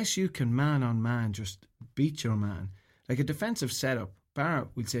 Like unless you can man on man just beat your man. Like a defensive setup, bar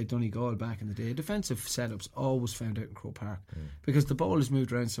we'll say Donegal back in the day, defensive setups always found out in Croke Park because the ball is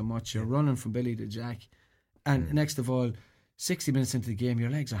moved around so much. You're running from Billy to Jack, and next of all, 60 minutes into the game, your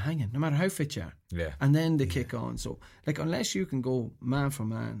legs are hanging, no matter how fit you are. Yeah. And then they kick on. So, like, unless you can go man for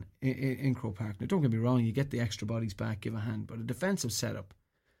man in Croke Park, now don't get me wrong, you get the extra bodies back, give a hand, but a defensive setup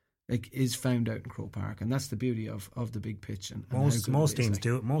is found out in Croke Park, and that's the beauty of the big pitch. And most teams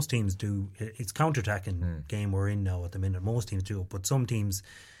do it. Most teams do. It's counter-attacking game we're in now at the minute. Most teams do it, but some teams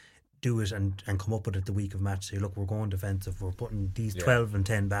do it and come up with it the week of match. Say, look, we're going defensive. We're putting these 12 and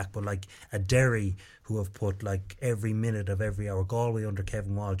 10 back. But like a Derry, who have put like every minute of every hour, Galway under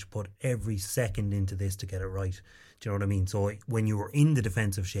Kevin Walsh put every second into this to get it right. Do you know what I mean? So when you were in the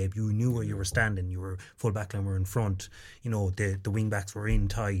defensive shape, you knew where you were standing. You were full back line were in front. The wing backs were in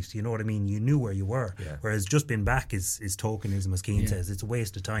tight. You know what I mean? You knew where you were. Yeah. Whereas just being back is tokenism, as Keane says. It's a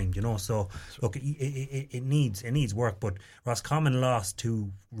waste of time. So look, it needs work. But Roscommon lost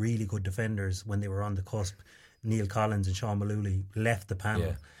two really good defenders when they were on the cusp. Neil Collins and Sean Mullooly left the panel.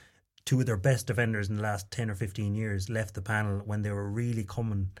 Yeah. Two of their best defenders in the last 10 or 15 years left the panel when they were really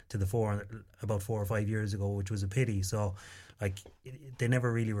coming to the fore about 4 or 5 years ago, which was a pity. So like they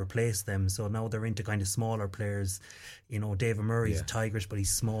never really replaced them. So now they're into kind of smaller players. David Murray's Tigers, but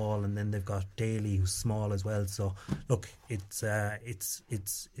he's small, and then they've got Daly, who's small as well. So look, it's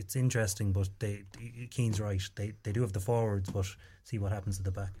interesting, but Keane's right. They do have the forwards, but see what happens at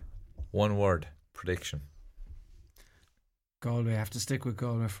the back. One word prediction. Galway. I have to stick with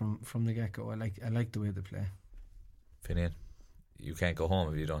Galway from the get go. I like the way they play. Finian, you can't go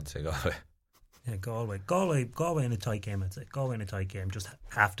home if you don't say Galway. Yeah, Galway in a tight game. I'd say Galway in a tight game. Just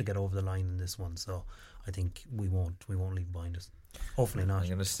have to get over the line in this one. So I think we won't leave behind us. Hopefully not. I'm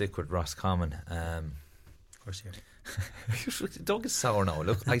going to stick with Roscommon. Of course, yeah. Don't get sour now.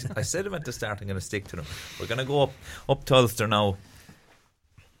 Look, I said him at the start. I'm going to stick to them. We're going to go up to Ulster now.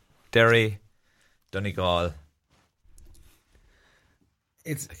 Derry, Donegal.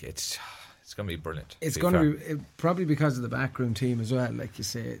 It's going to be brilliant. It's going to be probably because of the backroom team as well. Like you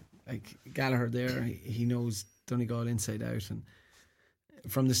say, like Gallagher there, he knows Donegal inside out, and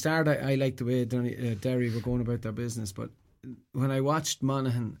from the start, I liked the way Derry were going about their business. But when I watched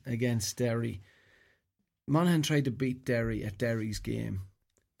Monaghan against Derry, Monaghan tried to beat Derry at Derry's game,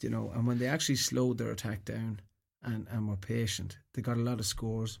 and when they actually slowed their attack down and were patient, they got a lot of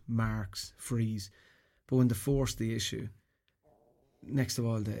scores, marks, frees. But when they forced the issue, next of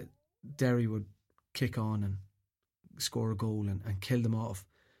all, Derry would kick on and score a goal and kill them off.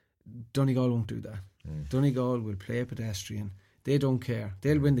 Donegal won't do that. Donegal will play pedestrian. They don't care.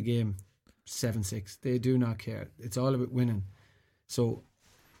 They'll win the game 7-6. They do not care. It's all about winning. So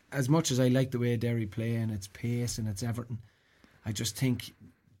as much as I like the way Derry play and its pace and its everything, I just think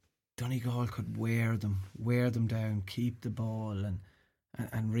Donegal could wear them down, keep the ball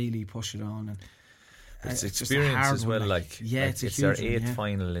and really push it on. And it's experience as well. It's their 8th one,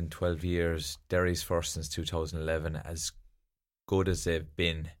 final in 12 years. Derry's first since 2011. As good as they've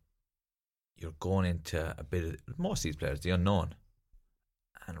been, you're going into a bit of, most of these players, the unknown.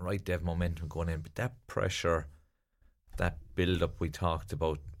 And right, they have momentum going in, but that pressure, that build-up we talked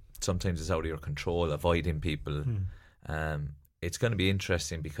about, sometimes it's out of your control, avoiding people. It's going to be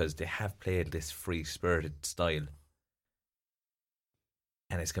interesting because they have played this free-spirited style.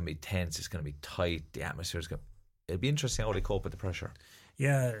 And it's going to be tense, it's going to be tight, the atmosphere is going to... It'll be interesting how they cope with the pressure.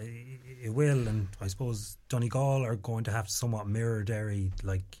 Yeah, it will, and I suppose Donegal are going to have to somewhat mirror Derry.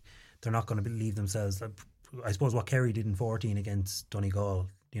 Like, they're not going to leave themselves... I suppose what Kerry did in 14 against Donegal,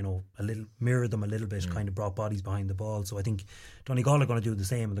 you know, a little mirrored them a little bit, kind of brought bodies behind the ball. So I think Donegal are going to do the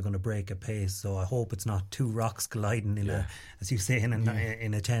same, and they're going to break at pace. So I hope it's not two rocks colliding in a, as you say, in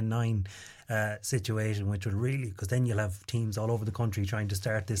a 10-9 situation, which will really, because then you'll have teams all over the country trying to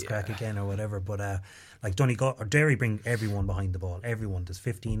start this crack again or whatever. But like Donegal or Derry bring everyone behind the ball. Everyone. There's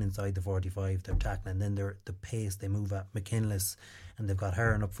 15 inside the 45. They're tackling, and then the pace they move at McKinless, and they've got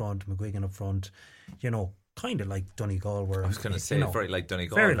Hearn up front, McGuigan up front. You know, kind of like Donegal were. I was going to say, very like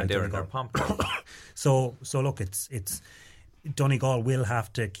Donegal, very and like they're in Donegal. their pomp. So look, it's Donegal will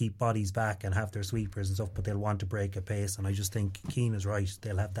have to keep bodies back and have their sweepers and stuff, but they'll want to break a pace. And I just think Keane is right.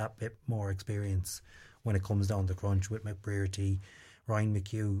 They'll have that bit more experience when it comes down the crunch with McBrearty, Ryan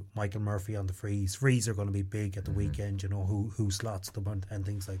McHugh, Michael Murphy on the frees. Frees are going to be big at the weekend. You know who slots them and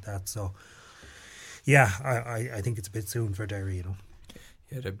things like that. So yeah, I think it's a bit soon for Derry. You know.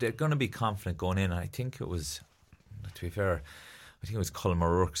 Yeah, they're going to be confident going in. I think it was, to be fair, I think it was Colin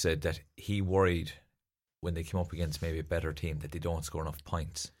O'Rourke said that he worried when they came up against maybe a better team that they don't score enough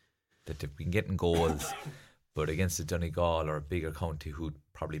points, that they've been getting goals, but against a Donegal or a bigger county who'd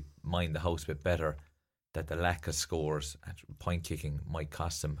probably mind the house a bit better, that the lack of scores and point kicking might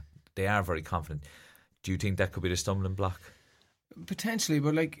cost them. They are very confident. Do you think that could be the stumbling block? Potentially,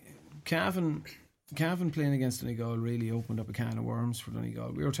 but like Cavan playing against Donegal really opened up a can of worms for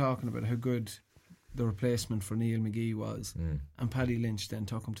Donegal. We were talking about how good the replacement for Neil McGee was, and Paddy Lynch then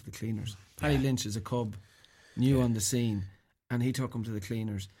took him to the cleaners. Paddy Lynch is a cub, new on the scene, and he took him to the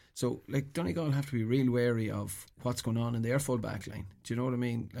cleaners. So like Donegal have to be real wary of what's going on in their full back line. Do you know what I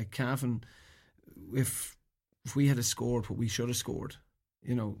mean? Like Cavan, if we had scored what we should have scored,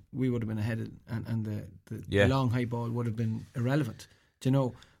 you know, we would have been ahead and the long high ball would have been irrelevant. Do you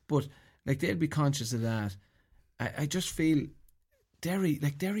know? But like they'll be conscious of that. I just feel Derry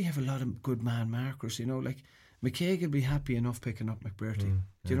have a lot of good man markers. You know, like McKaig will be happy enough picking up McBrearty.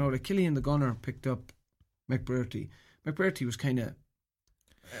 Do you know, like Killian the gunner picked up McBrearty. McBrearty was kind of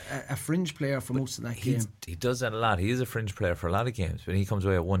a fringe player for most of that game. He does that a lot. He is a fringe player for a lot of games, but he comes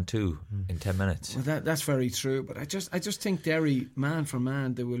away at 1-2 in 10 minutes. Well, that's very true. But I just think Derry, man for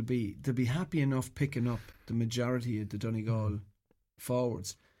man, they'll be happy enough picking up the majority of the Donegal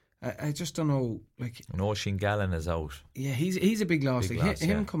forwards. I just don't know. Like, Oisin Gallen is out. Yeah, he's a big loss. Big like, loss,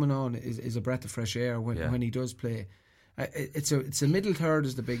 him coming on is a breath of fresh air when he does play. It's a middle third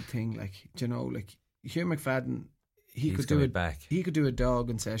is the big thing. Like, you know, like Hugh McFadden, he could do it back. He could do a dog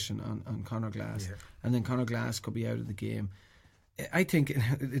in session on Conor Glass, and then Conor Glass could be out of the game. I think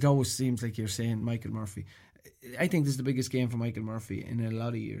it always seems like you're saying Michael Murphy. I think this is the biggest game for Michael Murphy in a lot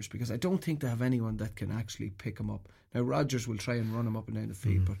of years, because I don't think they have anyone that can actually pick him up. Now Rodgers will try and run him up and down the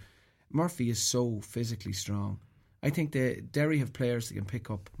field, but Murphy is so physically strong. I think Derry have players that can pick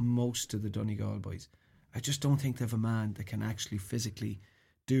up most of the Donegal boys. I just don't think they have a man that can actually physically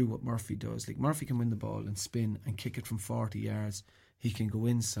do what Murphy does. Like, Murphy can win the ball and spin and kick it from 40 yards. He can go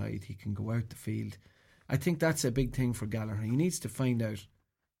inside. He can go out the field. I think that's a big thing for Gallagher. He needs to find out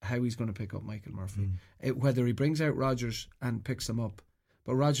how he's going to pick up Michael Murphy. Whether he brings out Rodgers and picks him up.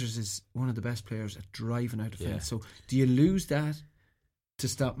 But Rodgers is one of the best players at driving out the field. So do you lose that to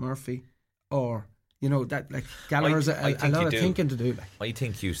stop Murphy? Or, you know, that like Gallagher's a lot of thinking to do. Like, I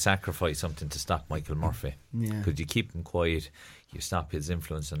think you sacrifice something to stop Michael Murphy. Because you keep him quiet, you stop his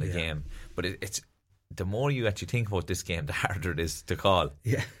influence on the game. But it's the more you actually think about this game, the harder it is to call.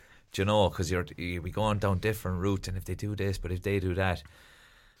 Yeah. Do you know? Because you'll be going down different routes, and if they do this, but if they do that,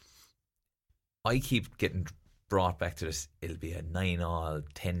 I keep getting brought back to this. It'll be a 9-all,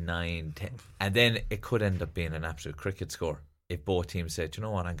 10-9, 10, and then it could end up being an absolute cricket score if both teams said, you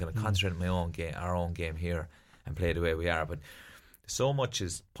know what, I'm going to concentrate on my own game, our own game here, and play the way we are. But so much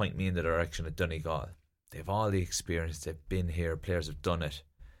is pointing me in the direction of Donegal. They've all the experience. They've been here. Players have done it.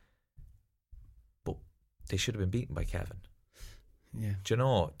 But they should have been beaten by Cavan. Yeah. Do you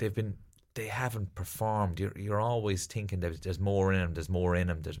know, they haven't performed. You're always thinking there's more in them. There's more in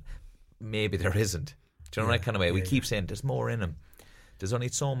them. Maybe there isn't. Do you know that kind of way? We keep saying there's more in them. There's only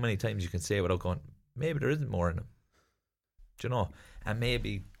so many times you can say without going, maybe there isn't more in them. Do you know? And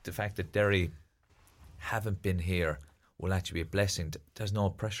maybe the fact that Derry haven't been here will actually be a blessing. There's no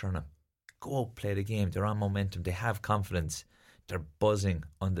pressure on them. Go out, play the game. They're on momentum. They have confidence. They're buzzing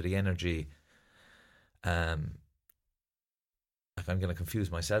under the energy. Like I'm going to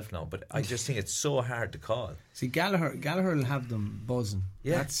confuse myself now, but I just think it's so hard to call. See, Gallagher will have them buzzing.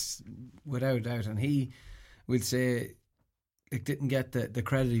 Yeah. That's without a doubt. And he will say, like, didn't get the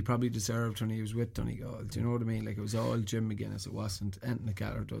credit he probably deserved when he was with Donegal. Do you know what I mean? Like, it was all Jim McGuinness. It wasn't anything that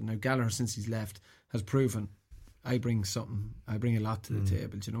Gallagher done. Now, Gallagher, since he's left, has proven I bring a lot to the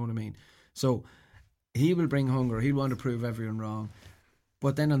table. Do you know what I mean? So he will bring hunger. He'll want to prove everyone wrong.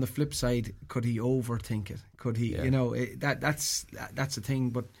 But then on the flip side, could he overthink it? Could he, that's the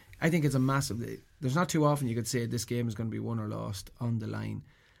thing. But I think it's a massive, there's not too often you could say this game is going to be won or lost on the line.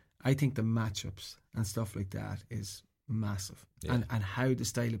 I think the matchups and stuff like that is massive. Yeah. And how the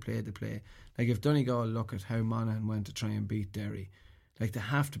style of play they play. Like if Donegal look at how Monaghan went to try and beat Derry, like they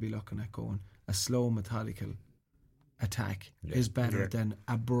have to be looking at going, a slow, methodical attack is better than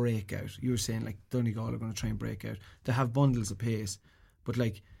a breakout. You were saying like Donegal are going to try and break out. They have bundles of pace. But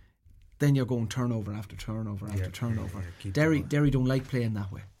like, then you're going turnover after turnover after turnover. Derry don't like playing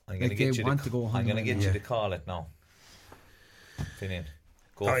that way. I'm going to go home. I'm going to get you to call it now. Finian.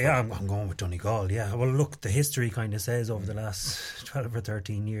 I'm going with Donegal. Yeah. Well, look, the history kind of says over the last 12 or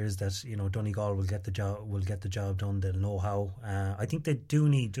 13 years that Donegal will get the job done. They'll know how. I think they do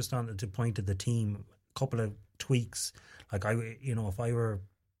need, just on the point of the team, a couple of tweaks. Like if I were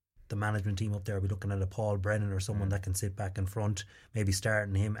the management team up there, I'll be looking at a Paul Brennan or someone that can sit back in front, maybe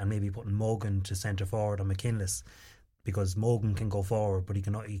starting him and maybe putting Mogan to centre forward on McKinless, because Mogan can go forward but he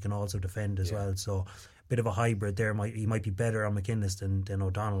can also defend as well. So a bit of a hybrid there. He might be better on McKinless than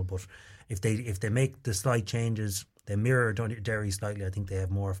O'Donnell, but if they make the slight changes, they mirror Derry slightly, I think they have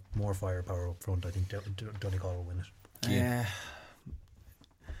more firepower up front. I think Donegal will win it. Yeah.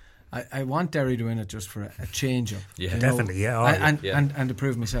 I want Derry to win it just for a change up. Yeah, definitely. And to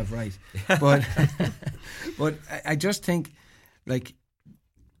prove myself right. But but I just think like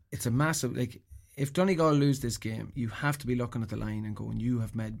it's a massive, like if Donegal lose this game, you have to be looking at the line and going, you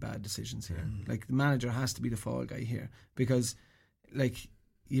have made bad decisions here. Like the manager has to be the fall guy here, because like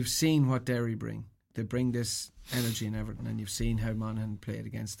you've seen what Derry bring. They bring this energy and everything, and you've seen how Monaghan played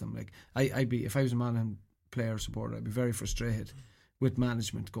against them. Like if I was a Monaghan player or supporter, I'd be very frustrated with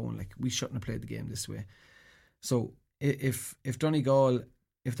management going like, we shouldn't have played the game this way. So if Donegal,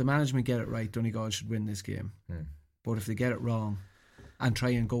 if the management get it right, Donegal should win this game. But if they get it wrong and try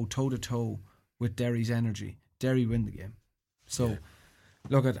and go toe to toe with Derry's energy, Derry win the game. So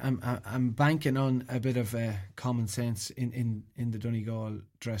look, I'm banking on a bit of common sense in the Donegal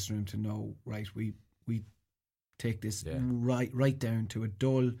dressing room to know, right, we take this right down to a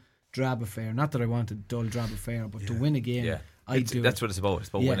dull, drab affair. Not that I want a dull, drab affair, but to win a game. That's what it's about. It's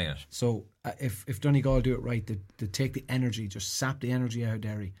about winning it. So if Donegal do it right, they take the energy, just sap the energy out of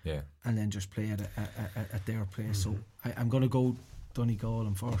Derry, and then just play at their place. So I'm going to go Donegal.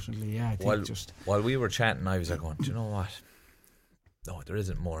 Unfortunately, I think while we were chatting, I was like, going, do you know what? No, there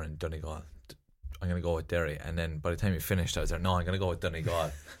isn't more in Donegal. I'm going to go with Derry. And then by the time we finished, I was like, no, I'm going to go with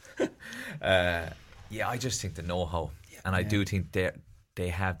Donegal. I just think the know-how, and I do think they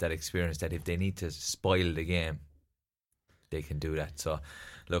have that experience that if they need to spoil the game, they can do that. So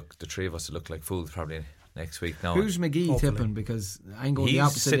look, the three of us will look like fools probably next week now. Who's McGee tipping? Because I'm going the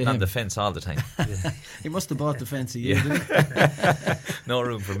opposite. He's sitting of him. on the fence all the time. He must have bought the fence a year, didn't he? No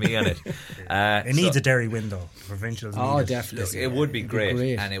room for me on it. It needs a Derry win though. Provincials. Definitely. Look, it would be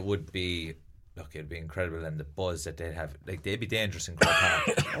great, and it would be. Look, it'd be incredible, and the buzz that they'd have, like they'd be dangerous in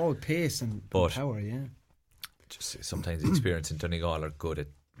Croke Park. Pace and power, yeah. Just sometimes the experience in Donegal are good at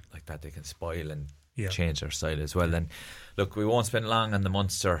like that. They can spoil and change their style as well. Then, look, we won't spend long on the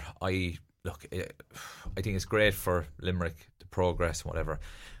Munster. I think it's great for Limerick, the progress and whatever.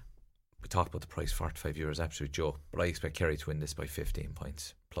 We talked about the price, €45, absolute joke. But I expect Kerry to win this by 15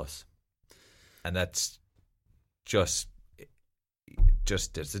 points plus, and that's just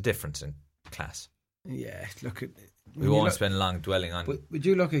there's a difference in class. Yeah, look at. We won't spend long dwelling on. Would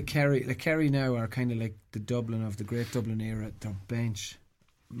you look at Kerry? Like Kerry now are kind of like the Dublin of the Great Dublin era. Their bench.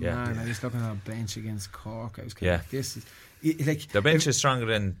 Man, I was looking at a bench against Cork. I was kind of like, this is like their bench is stronger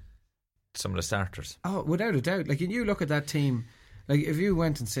than some of the starters. Oh, without a doubt. Like, and you look at that team. Like, if you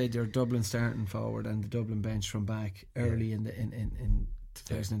went and said your Dublin starting forward and the Dublin bench from back early in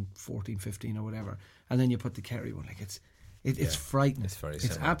 2014, 15 or whatever, and then you put the Kerry one, like it's frightening. It's very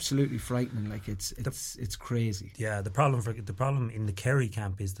similar. It's absolutely frightening. Like it's crazy. Yeah, the problem in the Kerry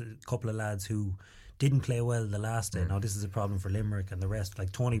camp is the couple of lads who didn't play well the last day. Now this is a problem for Limerick and the rest.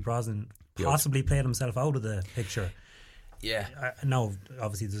 Like Tony Brosnan possibly played himself out of the picture. Now,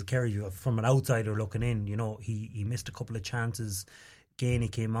 obviously, there's a Kerry from an outsider looking in. You know, he missed a couple of chances.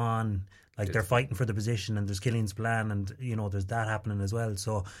 Gainey came on. Like, they're fighting for the position, and there's Killian's plan, and you know there's that happening as well.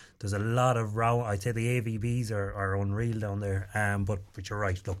 So there's a lot of I'd say the AVBs are unreal down there. But you're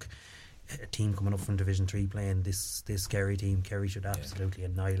right. Look, a team coming up from Division 3 playing this Kerry team, Kerry should absolutely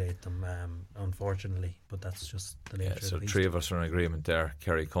annihilate them. Unfortunately, but that's just the nature. So of the beast. 3 of us are in agreement there.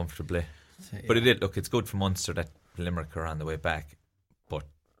 Kerry comfortably, but it did look. It's good for Munster that Limerick are on the way back, but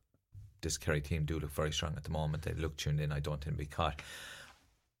this Kerry team do look very strong at the moment. They look tuned in. I don't think they'll be caught.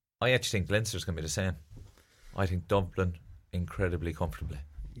 I actually think Leinster's going to be the same. I think Dublin incredibly comfortably.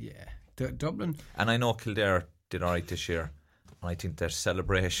 Yeah, Dublin. And I know Kildare did alright this year. I think their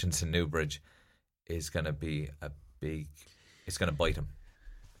celebrations in Newbridge is going to be it's going to bite them.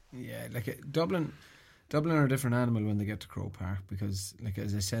 Yeah, like Dublin are a different animal when they get to Croke Park, because, like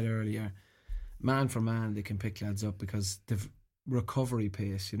as I said earlier, man for man they can pick lads up because they've recovery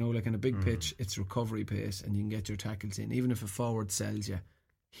pace. You know, like in a big pitch, it's recovery pace, and you can get your tackles in. Even if a forward sells you,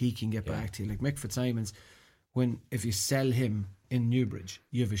 he can get back to you. Like Mick Fitzsimons, if you sell him in Newbridge,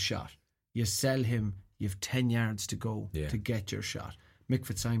 you have a shot. You sell him, you have 10 yards to go to get your shot. Mick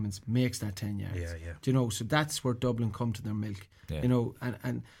Fitzsimons makes that 10 yards. Do you know? So that's where Dublin come to their milk. You know,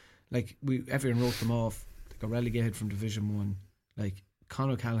 and like everyone wrote them off. They got relegated from Division 1. Like,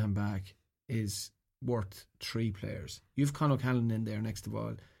 Conor Callaghan back is worth 3 players. You've Conor Callaghan in there next to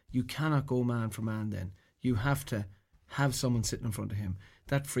all. You cannot go man for man then. You have to have someone sitting in front of him.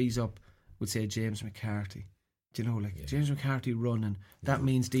 That frees up, would say, James McCarthy. Do you know, like James McCarthy running, that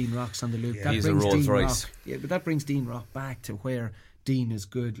means Dean Rock's on the loop. That He's a brings Rolls Dean Royce. Rock, but that brings Dean Rock back to where Dean is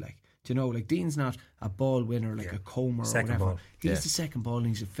good. Like, do you know, like Dean's not a ball winner like a Comer or whatever. Ball. He's the second ball and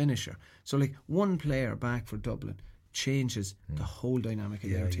he's a finisher. So like one player back for Dublin changes the whole dynamic of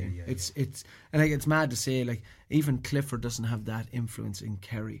their team. It's and like it's mad to say, like even Clifford doesn't have that influence in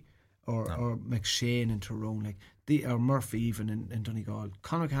Kerry or McShane in Tyrone, like or Murphy even in Donegal.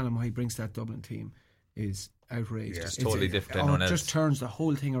 Conor Callum, how he brings that Dublin team is outrageous. It's totally different. It just turns the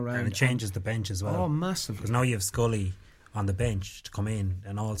whole thing around, and it changes the bench as well. Oh, massively! Because now you have Scully on the bench to come in,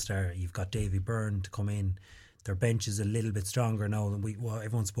 an all-star. You've got Davy Byrne to come in. Their bench is a little bit stronger now than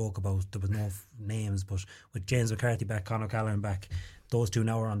everyone spoke about. There was no names, but with James McCarthy back, Conor Callaghan back, those two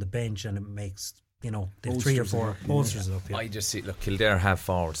now are on the bench, and it makes, you know, they have 3 or 4 bolsters up. I just see, look, Kildare have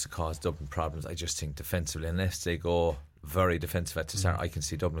forwards to cause Dublin problems. I just think defensively, unless they go very defensive at the start, I can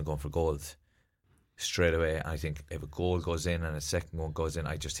see Dublin going for goals straight away. I think if a goal goes in and a second one goes in,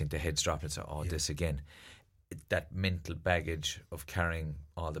 I just think the heads drop and say, this again. That mental baggage of carrying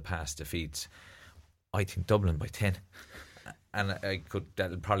all the past defeats, I think Dublin by 10, and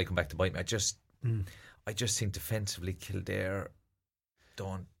that'll probably come back to bite me. I just think defensively Kildare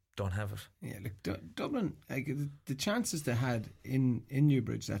don't have it. Yeah, like Dublin, like the chances they had in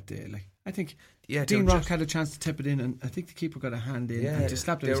Newbridge that day, like I think Dean Rock had a chance to tip it in, and I think the keeper got a hand in and just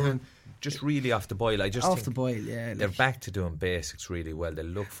slapped his hand. Just really off the boil. I just off think the boil. Yeah, they're back to doing basics really well. They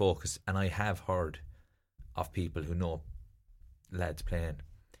look focused, and I have heard of people who know lads playing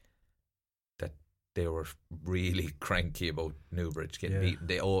that they were really cranky about Newbridge getting beaten.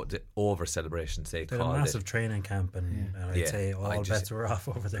 The over celebrations they called it. A massive training camp, and I'd say all bets were off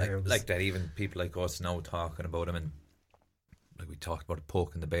over there. Like that, even people like us now talking about him, and like we talked about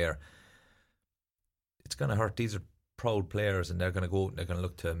poking the bear. It's going to hurt. These are proud players, and they're going to go. They're going to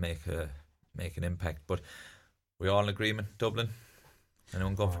look to make an impact. But we all in agreement, Dublin.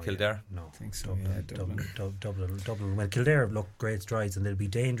 Anyone going for Kildare? No, I think so. Dublin. Well, Kildare have looked great strides, and they'll be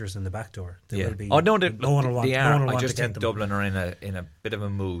dangerous in the back door. They will be. Oh no, no one will want. They are. No one will I just think them. Dublin are in a bit of a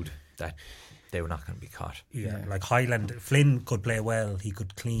mood that they were not going to be caught. Yeah, like Highland, Flynn could play well. He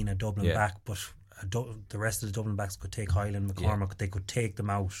could clean a Dublin back, but the rest of the Dublin backs could take Highland, McCormack. They could take them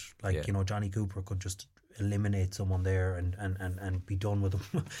out. Like you know, Johnny Cooper could just eliminate someone there and be done with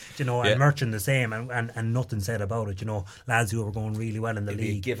them. You know, and Merchant the same, and nothing said about it. You know, lads who were going really well in the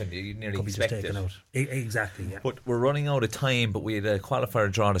league, given you nearly could be just taken out. Exactly. Yeah. But we're running out of time. But we had a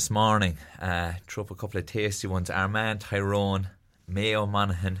qualifier draw this morning. Threw up a couple of tasty ones: Armagh, Tyrone, Mayo,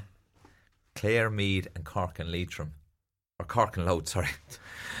 Monaghan, Clare, Meath, and Cork and Leitrim, or Cork and Louth. Sorry,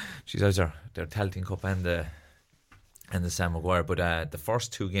 she's out their Tailteann Cup and the Sam Maguire. But the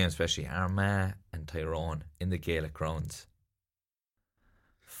first 2 games, especially Armagh and Tyrone in the Gaelic grounds,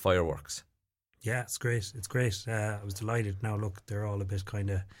 fireworks. Yeah, it's great. It's great. I was delighted. Now look, they're all a bit kind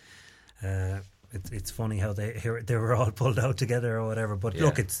of. It's funny how they were all pulled out together or whatever. But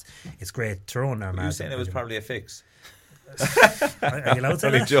look, it's great. Tyrone, Armagh. You're saying it was probably a fix. Are you allowed to?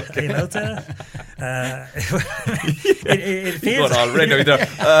 Are you allowed to? It feels.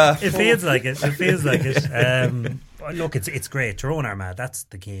 It feels like it. It feels like it. Look, it's great. Tyrone Armagh, that's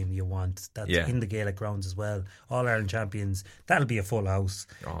the game you want. That's in the Gaelic grounds as well. All-Ireland champions, that'll be a full house.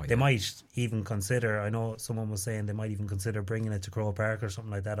 They might even consider, I know someone was saying they might even consider bringing it to Croke Park or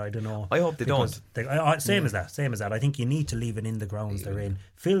something like that. I don't know. I hope they don't. Same as that. I think you need to leave it in the grounds they're in.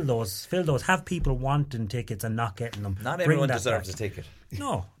 Fill those. Have people wanting tickets and not getting them. Not everyone deserves a ticket.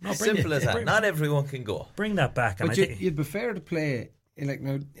 No, simple as that. Not everyone can go. Bring that back. But you'd prefer to play. Like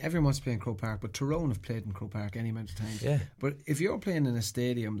now, everyone wants to play in Croke Park, but Tyrone have played in Croke Park any amount of times. Yeah. But if you're playing in a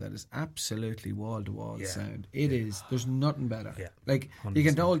stadium that is absolutely wall to wall sound, it is. There's nothing better. Yeah. Like 100%. You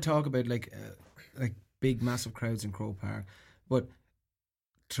can all talk about like big massive crowds in Croke Park, but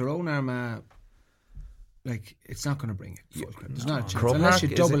Tyrone Armagh, like, it's not going to bring it full crowd. There's not a chance Croke unless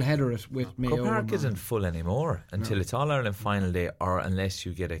Park you double header it with Mayo. Croke Park isn't full anymore until it's All-Ireland final day, or unless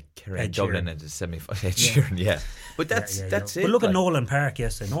you get a Kerry Dublin into semi-final. But that's it. But look at Nolan Park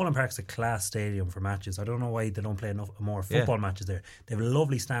yesterday. Nolan Park's a class stadium for matches. I don't know why they don't play enough more football matches there. They have a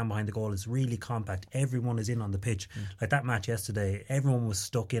lovely stand behind the goal. It's really compact. Everyone is in on the pitch. Like that match yesterday, everyone was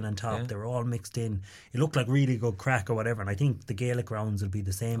stuck in on top. They were all mixed in. It looked like really good crack or whatever. And I think the Gaelic grounds will be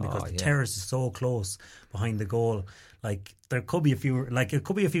the same because the terrace is so close behind the goal. Like there could be a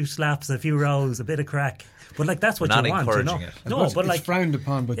few slaps, a few rows, a bit of crack, but like that's what not you want, you know. It. No, but it's like frowned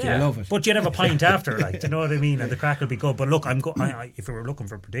upon, but you love it. But you'd have a pint after, like, do you know what I mean? And the crack will be good. But look, if we were looking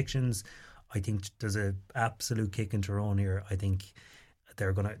for predictions, I think there's an absolute kick in Tyrone here. I think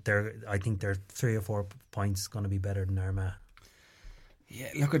they're 3 or 4 points going to be better than Armagh. Yeah,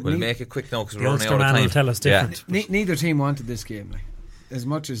 look at we'll make it quick now because we're running out of time. Will tell us different. Neither team wanted this game, like. As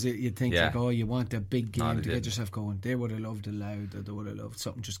much as you'd think, like, you want a big game to get yourself going, they would have loved a loud, or they would have loved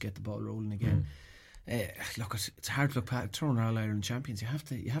something, just get the ball rolling again. Look, it's hard to look past Tyrone are All-Ireland champions. You have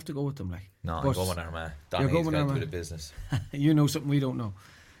to go with them, like. No, I'm going with Armagh. Donny's got to do the business. You know something we don't know.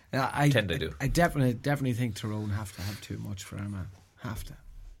 I tend to do. I definitely think Tyrone have to have too much for Armagh. Have to.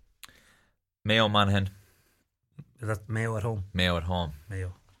 Mayo Monaghan. Is that Mayo at home? Mayo at home.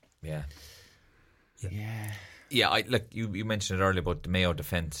 Mayo. Yeah. Yeah. Yeah, you mentioned it earlier about the Mayo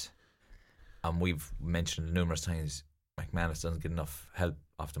defence, and we've mentioned it numerous times. McManus doesn't get enough help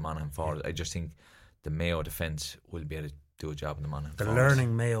off the Monaghan forward. I just think the Mayo defence will be able to do a job in the Monaghan the forward.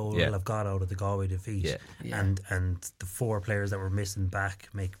 Learning Mayo will have got out of the Galway defeat, and the 4 players that were missing back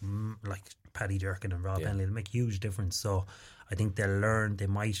make like Paddy Durkin and Rob Henley, they'll make a huge difference. So I think they'll learn. They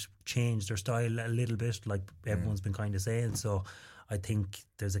might change their style a little bit, like everyone's been kind of saying. So I think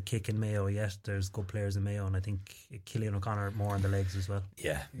there's a kick in Mayo. Yes, there's good players in Mayo, and I think Cillian O'Connor more on the legs as well.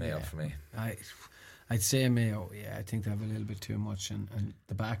 Yeah, Mayo for me. I'd say Mayo. Yeah, I think they have a little bit too much, and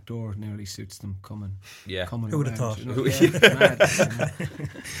the back door nearly suits them coming. Yeah, who would have thought? You know, mad.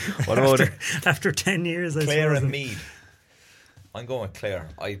 What about after 10 years? Clare and Meath. I'm going with Clare.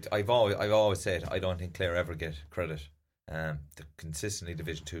 I've always said I don't think Clare ever get credit. They're consistently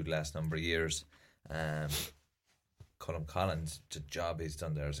Division 2 the last number of years. Colm Collins, the job he's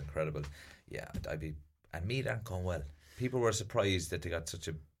done there is incredible. Yeah, and Meath aren't going well. People were surprised that they got such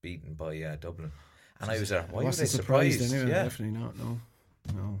a beating by Dublin, and I was there. Why were they surprised? Yeah, definitely not.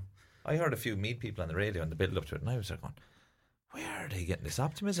 No. I heard a few Meath people on the radio in the build up to it, and I was there going, "Where are they getting this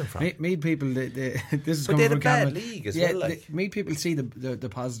optimism from?" Meath people, this is but coming they had from a bad Cameron. league as well. Like Meath people see the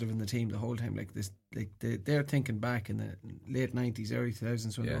positive in the team the whole time. Like this, like they're thinking back in the late 90s, early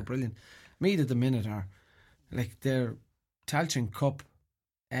 2000s when they were brilliant. Meath at the minute are. Like they're Tailteann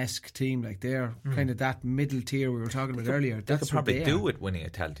Cup-esque team, like they're kind of that middle tier we were talking about earlier. They could probably do with winning a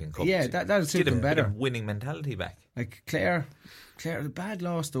Tailteann Cup. Yeah, that'll suit them better. Get a winning mentality back. Like Clare, the bad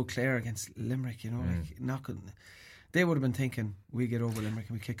loss though. Clare against Limerick, you know, like knocking. They would have been thinking we get over Limerick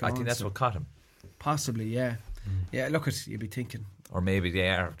and we kick on. I think that's what caught him. Possibly, yeah. Yeah, look at you'd be thinking, or maybe they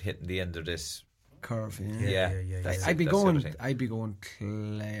are hitting the end of this curve. Yeah. I'd be going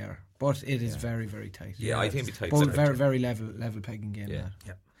Clare. But it is very, very tight. Yeah, I think it'd be tight. Both very, very level pegging game.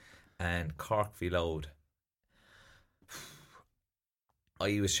 Yeah. And Cork v Louth.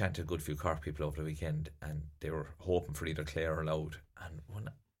 I was chatting to a good few Cork people over the weekend, and they were hoping for either Clare or Louth. And when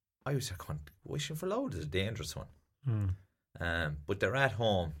I was wishing for Louth is a dangerous one. But they're at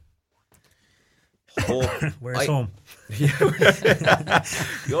home. Where's home? You're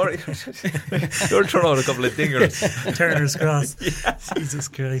throwing out a couple of dingers. Turner's Cross. Jesus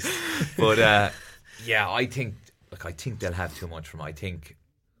Christ. But I think they'll have too much from. I think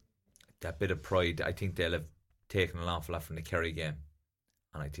that bit of pride. I think they'll have taken an awful lot from the Kerry game,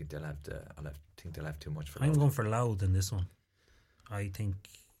 and I think they'll have too much for. I'm going for Louth in this one. I think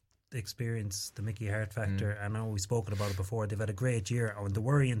the experience, the Mickey Hart factor. I know we've spoken about it before. They've had a great year. And the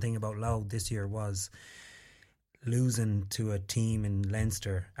worrying thing about Louth this year was losing to a team in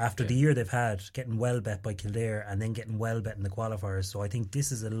Leinster after the year they've had, getting well bet by Kildare and then getting well bet in the qualifiers. So I think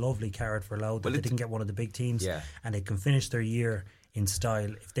this is a lovely carrot for Louth that they didn't get one of the big teams, and they can finish their year in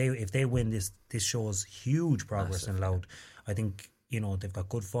style. If they win this shows huge progress in Louth. I think, you know, they've got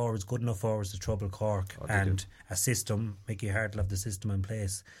good forwards, good enough forwards to trouble Cork, and a system. Mickey Hart will have the system in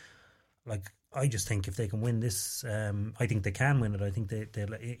place. Like, I just think if they can win this, I think they can win it. I think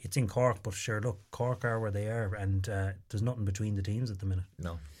it's in Cork, but sure, look, Cork are where they are, and there's nothing between the teams at the minute.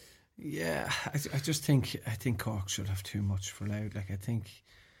 No. Yeah, I think Cork should have too much for Louth. Like, I think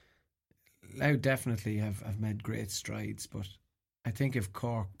Louth definitely have made great strides, but I think if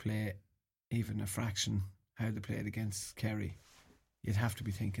Cork play even a fraction how they played against Kerry, you'd have to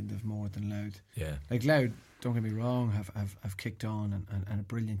be thinking they've more than Louth. Yeah. Like, Louth, don't get me wrong, have kicked on and a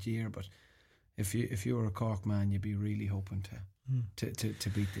brilliant year, but if you were a Cork man, you'd be really hoping to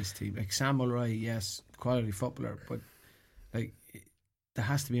beat this team. Like Sam Mulroy, yes, quality footballer, but like there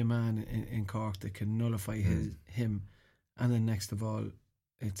has to be a man in Cork that can nullify him, and then next of all,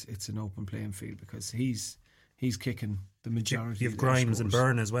 it's an open playing field because he's kicking the majority. You have Grimes and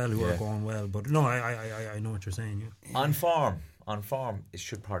Byrne as well who are going well, but no, I know what you're saying. Yeah. On form, it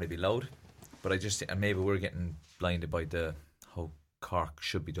should probably be Louth, but I just and maybe we're getting blinded by how Cork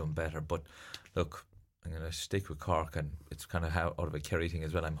should be doing better. But look, I'm going to stick with Cork, and it's kind of out of a Kerry thing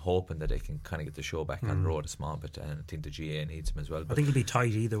as well. I'm hoping that they can kind of get the show back on the road a small bit, and I think the GA needs them as well. But I think it'll be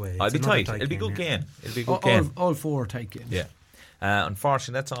tight either way. It'll be tight. It'll be a good game. It'll be a good game. All four tight games. Yeah.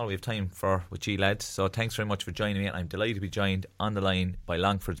 Unfortunately, that's all we have time for with you lads. So thanks very much for joining me. I'm delighted to be joined on the line by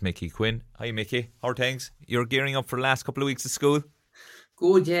Longford's Mickey Quinn. Hi, Mickey. How are things? You're gearing up for the last couple of weeks of school?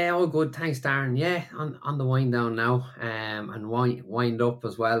 Good, yeah, all good. Thanks, Darren. Yeah, on the wind down now, and wind up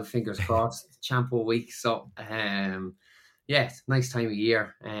as well. Fingers crossed. Champo week, so yeah, it's a nice time of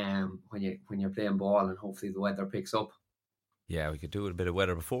year. When you're playing ball, and hopefully the weather picks up. Yeah, we could do with a bit of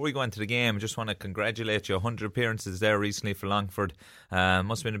weather. Before we go into the game, I just want to congratulate you. 100 appearances there recently for Longford.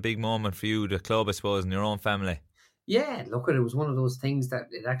 Must have been a big moment for you, the club, I suppose, and your own family. Yeah, look, it was one of those things that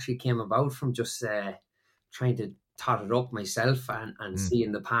it actually came about from just trying to tot it up myself and see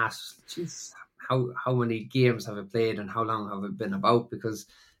in the past, geez, how many games have I played and how long have I been about? Because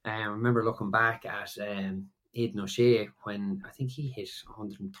I remember looking back at Aidan O'Shea when I think he hit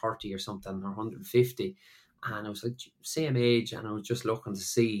 130 or something, or 150, and I was like, same age, and I was just looking to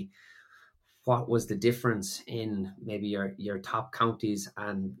see what was the difference in maybe your top counties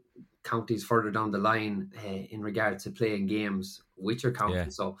and counties further down the line in regard to playing games with your county.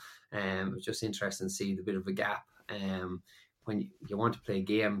 So it was just interesting to see the bit of a gap when you want to play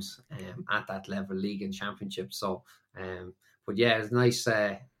games at that level, league and championship. So but yeah, it's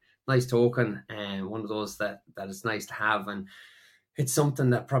nice token, and one of those that is nice to have, and it's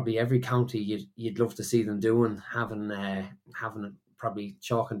something that probably every county you'd love to see them doing, having probably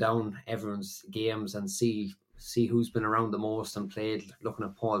chalking down everyone's games and see who's been around the most and played, looking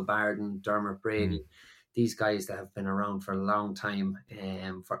at Paul Barden, Dermot Brady, these guys that have been around for a long time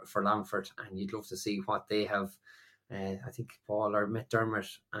for Longford, and you'd love to see what they have. I think Paul met Dermot,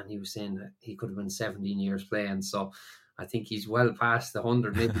 and he was saying that he could have been 17 years playing, so I think he's well past the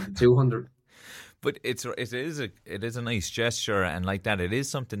 100, maybe the 200. But it is a nice gesture, and like that, it is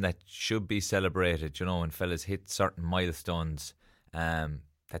something that should be celebrated. You know, when fellas hit certain milestones,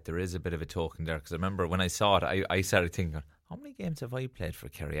 that there is a bit of a token there. Because I remember when I saw it, I started thinking, how many games have I played for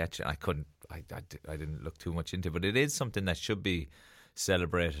Kerry? Actually, I didn't look too much into it, but it is something that should be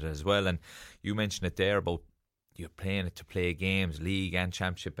celebrated as well. And you mentioned it there about you're playing it to play games, league and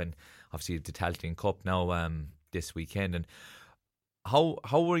championship, and obviously the Tailteann Cup now this weekend. And how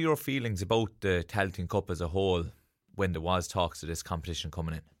were your feelings about the Tailteann Cup as a whole when there was talks of this competition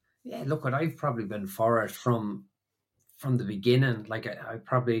coming in? Yeah, look, I've probably been for it from the beginning. Like I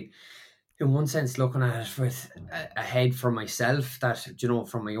probably, in one sense, looking at it with ahead for myself, that, you know,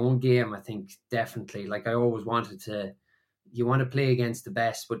 from my own game, I think definitely, like, I always wanted to, you want to play against the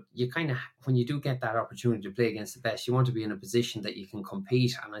best, but you kind of, when you do get that opportunity to play against the best, you want to be in a position that you can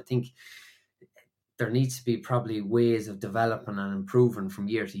compete. And I think there needs to be probably ways of developing and improving from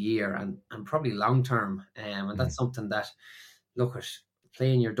year to year, and probably long term. And that's something that, look at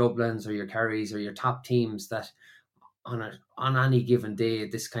playing your Dublins or your Kerrys or your top teams, that on any given day,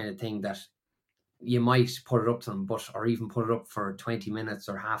 this kind of thing, that you might put it up to them, or even put it up for 20 minutes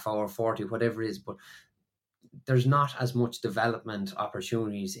or half hour, 40, whatever it is, but there's not as much development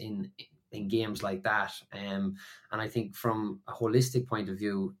opportunities in games like that. And I think from a holistic point of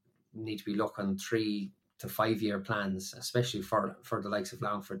view, we need to be looking 3 to 5 year plans, especially for the likes of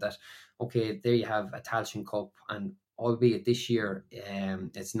Longford, that, okay, there you have a Tailteann Cup, and albeit this year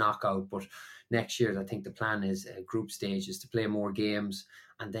it's knockout, but next year I think the plan is group stages to play more games,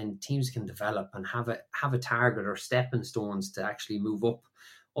 and then teams can develop and have a target or stepping stones to actually move up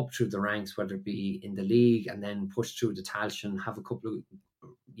through the ranks, whether it be in the league and then push through the Tailteann, have a couple of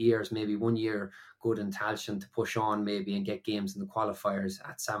years, maybe 1 year good in Tailteann to push on maybe and get games in the qualifiers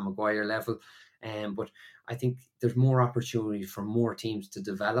at Sam Maguire level. But I think there's more opportunity for more teams to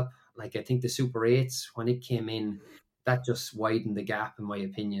develop. Like I think the Super 8s, when it came in, that just widened the gap, in my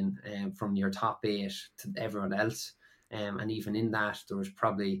opinion, from your top 8 to everyone else. And even in that, there was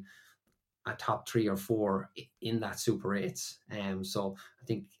probably a top 3 or 4 in that Super 8s. So I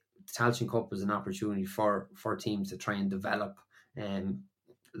think the Tailteann Cup is an opportunity for teams to try and develop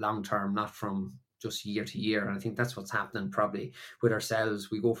long term, not from just year to year. And I think that's what's happening probably with ourselves.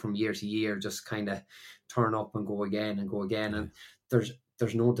 We go from year to year, just kind of turn up and go again and go again. And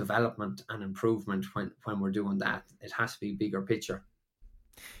there's no development and improvement when we're doing that. It has to be bigger picture.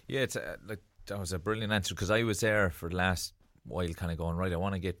 Yeah, it's like that was a brilliant answer, because I was there for the last while kind of going, right, I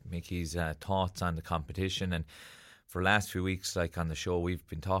want to get Mickey's thoughts on the competition. And for the last few weeks, like on the show, we've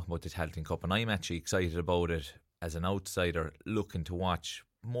been talking about the Tailteann Cup, and I'm actually excited about it as an outsider looking to watch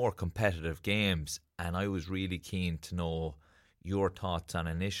more competitive games. And I was really keen to know your thoughts on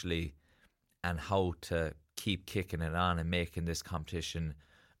initially and how to keep kicking it on and making this competition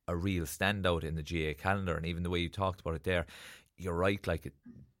a real standout in the GA calendar. And even the way you talked about it there, you're right, like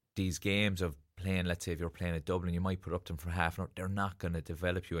these games of playing, let's say if you're playing at Dublin, you might put up them for half an hour, they're not going to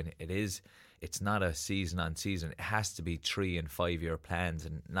develop you. And it's not a season on season. It has to be 3 and 5 year plans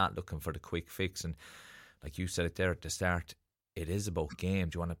and not looking for the quick fix. And like you said it there at the start, it is about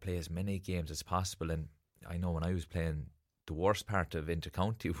games. You want to play as many games as possible. And I know when I was playing, the worst part of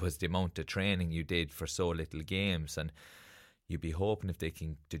intercounty was the amount of training you did for so little games. And you'd be hoping if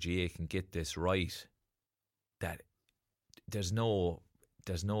the GA can get this right, that there's no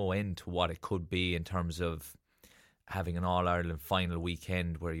end to what it could be in terms of having an All-Ireland final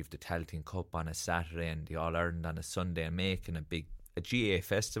weekend where you've the Tailteann Cup on a Saturday and the All-Ireland on a Sunday, and making a GA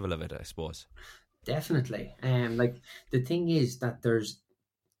festival of it, I suppose. Definitely. Like the thing is that there's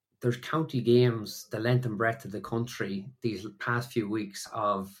county games the length and breadth of the country these past few weeks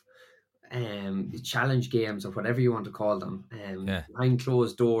of challenge games or whatever you want to call them, behind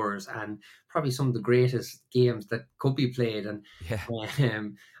closed doors, and probably some of the greatest games that could be played. And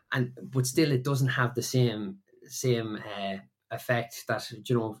but still, it doesn't have the same effect that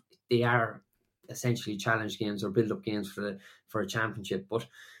they are essentially challenge games or build up games for a championship. But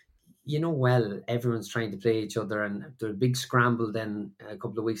everyone's trying to play each other, and there's a big scramble then a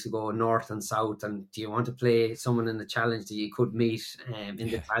couple of weeks ago, north and south, and do you want to play someone in the challenge that you could meet in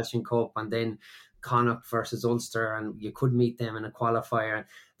the Tailteann Cup, and then Connacht versus Ulster, and you could meet them in a qualifier,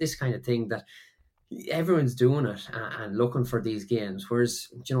 this kind of thing, that everyone's doing it and looking for these games. Whereas,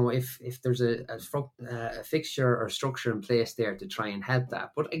 if there's a fixture or structure in place there to try and help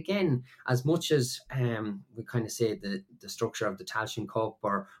that. But again, as much as we kind of say the structure of the Tailteann Cup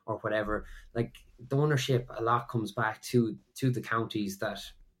or whatever, like the ownership, a lot comes back to the counties, that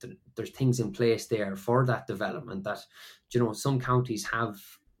there's things in place there for that development, that, some counties have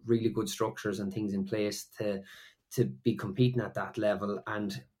really good structures and things in place to be competing at that level.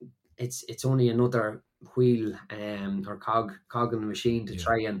 And it's only another wheel or cog in the machine to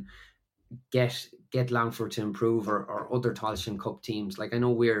try and get Longford to improve, or other Tailteann Cup teams. Like I know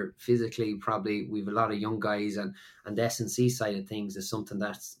we're physically probably, we've a lot of young guys, and the S&C side of things is something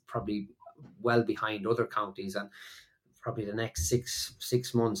that's probably well behind other counties, and probably the next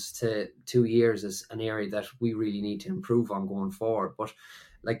 6 months to 2 years is an area that we really need to improve on going forward. But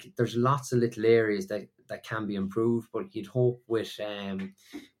like there's lots of little areas that can be improved, but you'd hope with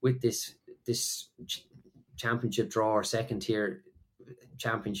this championship draw or second tier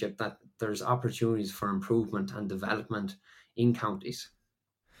championship that there's opportunities for improvement and development in counties.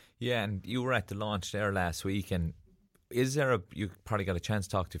 Yeah, and you were at the launch there last week, and you probably got a chance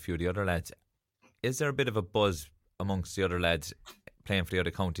to talk to a few of the other lads. Is there a bit of a buzz amongst the other lads playing for the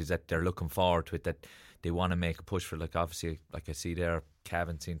other counties that they're looking forward to it, that they want to make a push for? Like obviously, like I see there,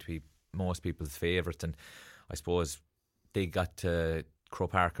 Cavan seem to be most people's favourites, and I suppose they got to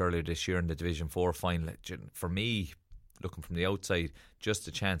Croke Park earlier this year in the Division 4 final. For me, looking from the outside, just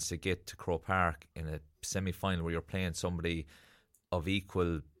a chance to get to Croke Park in a semi-final where you're playing somebody of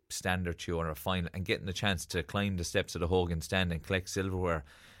equal standard to you in a final, and getting the chance to climb the steps of the Hogan stand and collect silverware,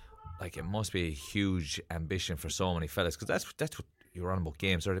 like it must be a huge ambition for so many fellas, because that's what you were on about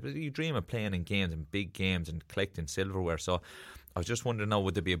games, right? You dream of playing in games and big games and collecting silverware. So I was just wondering now,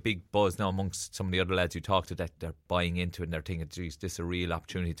 would there be a big buzz now amongst some of the other lads you talked to, that they're buying into it and they're thinking, geez, this is a real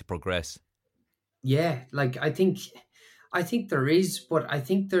opportunity to progress? Yeah, like I think there is, but I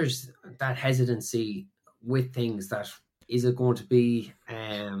think there's that hesitancy with things that is it going to be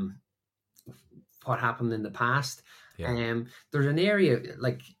what happened in the past. Yeah. There's an area,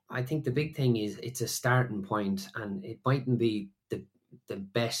 like I think the big thing is it's a starting point, and it mightn't be the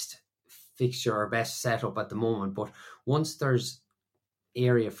best fixture or best setup at the moment, but once there's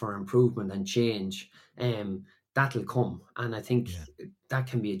area for improvement and change, that'll come. And I think that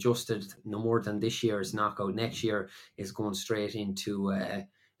can be adjusted no more than this year's knockout. Next year is going straight into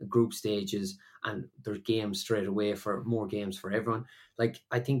group stages, and there's games straight away for more games for everyone. Like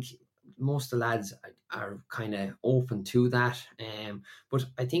I think most of the lads are kind of open to that, but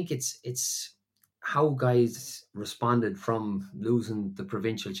I think it's how guys responded from losing the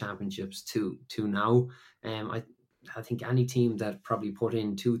provincial championships to now. I think any team that probably put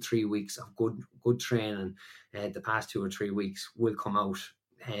in 2-3 weeks of good training the past 2 or 3 weeks will come out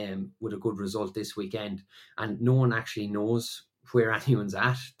with a good result this weekend, and no one actually knows where anyone's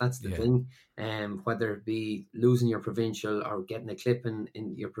at. That's the thing. Whether it be losing your provincial or getting a clip in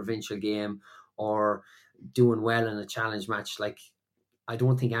your provincial game or doing well in a challenge match, like I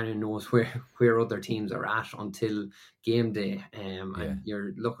don't think anyone knows where other teams are at until game day. And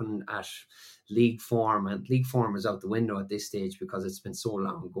you're looking at league form, and league form is out the window at this stage because it's been so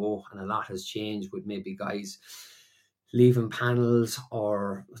long ago, and a lot has changed with maybe guys leaving panels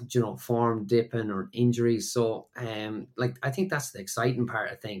or form dipping or injuries. So like I think that's the exciting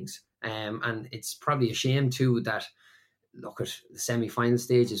part of things. And it's probably a shame too that look at the semi-final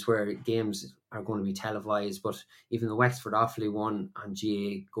stages where games are going to be televised, but even the Wexford Offaly one on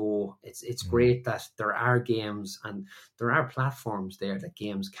GA Go, it's great that there are games and there are platforms there that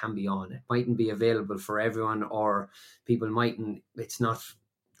games can be on. It mightn't be available for everyone, or people mightn't, it's not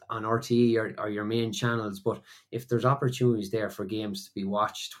on RTE or your main channels, but if there's opportunities there for games to be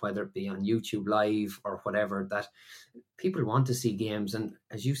watched, whether it be on YouTube Live or whatever, that people want to see games. And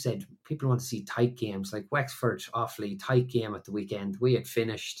as you said, people want to see tight games, like Wexford Offaly, tight game at the weekend. We had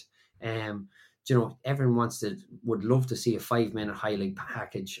finished. Everyone would love to see a 5-minute highlight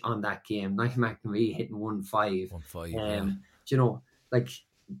package on that game. Niall McNamee hitting 1-5. 1-5. Like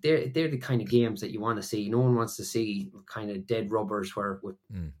they're the kind of games that you want to see. No one wants to see kind of dead rubbers where with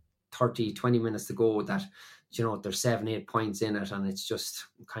 30-20 minutes to go that there's 7-8 points in it and it's just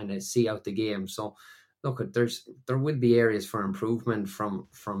kind of see out the game. So look, there will be areas for improvement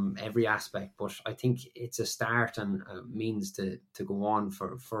from every aspect, but I think it's a start and a means to go on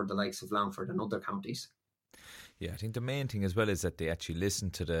for the likes of Longford and other counties. Yeah, I think the main thing as well is that they actually listen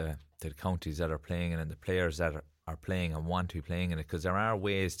to the counties that are playing and the players that are playing and want to be playing in it, because there are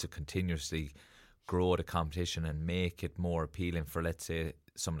ways to continuously grow the competition and make it more appealing for, let's say,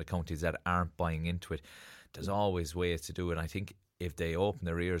 some of the counties that aren't buying into it. There's always ways to do it, and I think if they open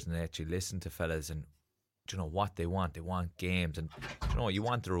their ears and they actually listen to fellas and what they want games, and you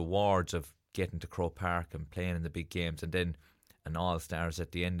want the rewards of getting to Croke Park and playing in the big games and then an all-stars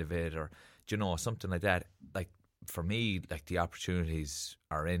at the end of it, or something like that. Like for me, like the opportunities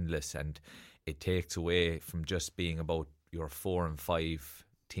are endless, and it takes away from just being about your 4 and 5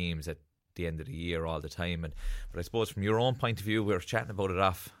 teams at the end of the year all the time. But I suppose from your own point of view, we were chatting about it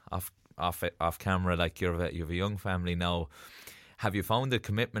off camera, like you have a young family now. Have you found the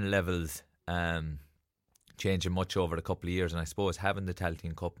commitment levels changing much over the couple of years? And I suppose having the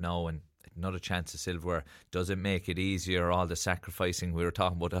Tailteann Cup now and another chance of silverware, does it make it easier, all the sacrificing? We were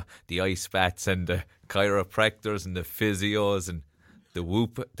talking about the ice baths and the chiropractors and the physios and the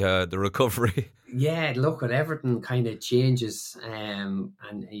whoop, the recovery. Yeah, look, at everything kind of changes, and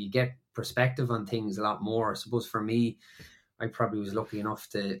you get perspective on things a lot more. I suppose for me, I probably was lucky enough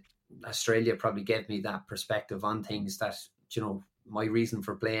Australia probably gave me that perspective on things that, my reason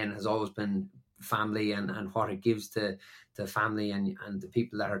for playing has always been family and what it gives to family and the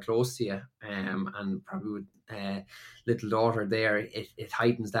people that are close to you. And probably with little daughter there, it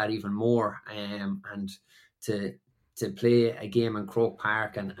heightens that even more. And to play a game in Croke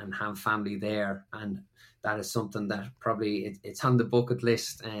Park and have family there, and that is something that probably it's on the bucket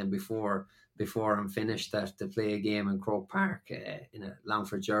list before I'm finished, that to play a game in Croke Park in a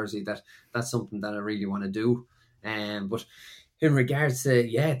Longford jersey, that's something that I really want to do. But in regards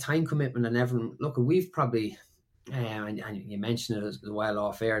to time commitment and everything, look, we've probably and you mentioned it as well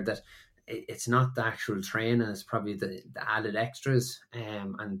off air, that it's not the actual training, it's probably the added extras,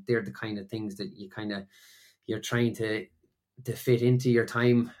 and they're the kind of things that you're trying to fit into your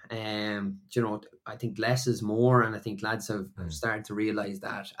time. I think less is more, and I think lads have started to realise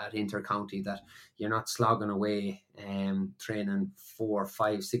that at intercounty, that you're not slogging away training 4,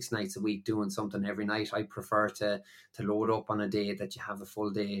 5, 6 nights a week doing something every night. I prefer to load up on a day that you have a full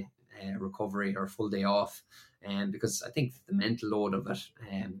day recovery or a full day off, because I think the mental load of it,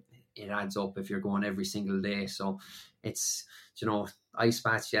 it adds up if you're going every single day. So it's, ice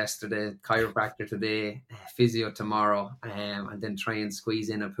baths yesterday, chiropractor today, physio tomorrow, and then try and squeeze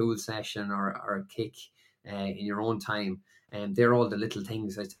in a pool session or a kick in your own time. And they're all the little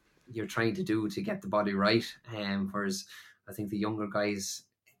things that you're trying to do to get the body right. Whereas I think the younger guys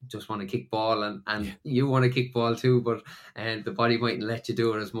just want to kick ball, and you want to kick ball too, but the body mightn't let you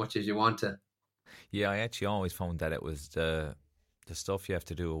do it as much as you want to. Yeah, I actually always found that it was the stuff you have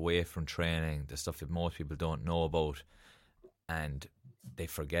to do away from training, the stuff that most people don't know about and they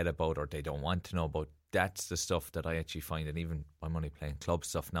forget about or they don't want to know about. That's the stuff that I actually find, and even I'm only playing club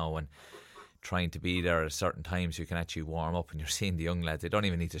stuff now and trying to be there at certain times so you can actually warm up, and you're seeing the young lads, they don't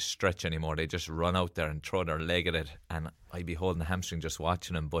even need to stretch anymore, they just run out there and throw their leg at it, and I'd be holding the hamstring just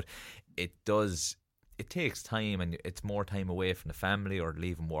watching them. But it takes time, and it's more time away from the family or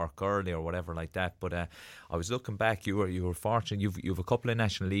leaving work early or whatever like that. But I was looking back, you were fortunate, you've a couple of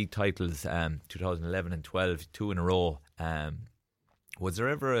National League titles, 2011 and 12, 2 in a row. Was there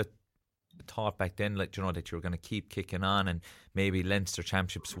ever a thought back then, like, that you were going to keep kicking on, and maybe Leinster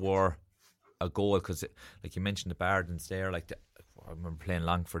Championships were a goal? Because like you mentioned the Bardens there, I remember playing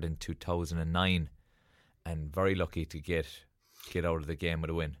Longford in 2009 and very lucky to get out of the game with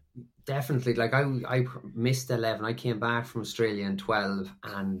a win. Definitely. Like I missed 11. I came back from Australia in 12,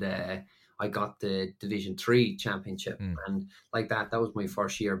 and I got the Division 3 championship, and like that was my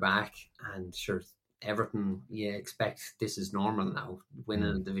first year back. And sure, everything you expect, this is normal now,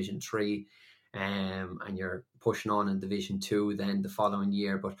 winning in Division 3, and you're pushing on in Division 2 then the following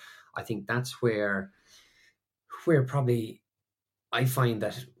year. But I think that's where probably I find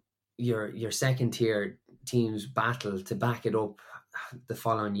that your second tier teams battle to back it up the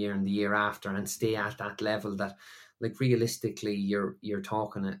following year and the year after and stay at that level, that like realistically you're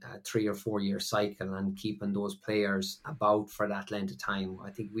talking a 3 or 4 year cycle, and keeping those players about for that length of time. I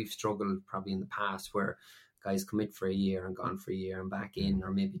think we've struggled probably in the past where guys commit for a year and gone for a year and back in,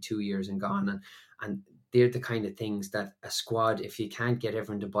 or maybe 2 years and gone, and they're the kind of things that a squad, if you can't get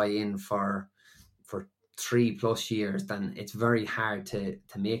everyone to buy in for 3+ years, then it's very hard to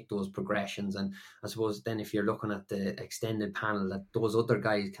make those progressions. And I suppose then if you're looking at the extended panel, that those other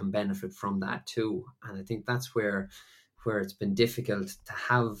guys can benefit from that too. And I think that's where it's been difficult to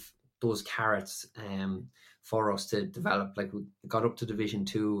have those carrots for us to develop. Like, we got up to Division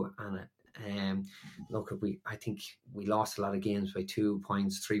 2, and I think we lost a lot of games by 2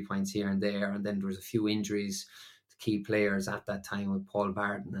 points, 3 points here and there, and then there was a few injuries to key players at that time with Paul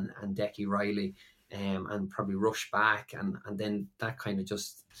Barden and Decky Riley. And probably rush back, and then that kind of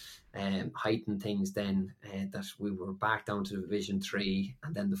just heightened things then, that we were back down to Division 3,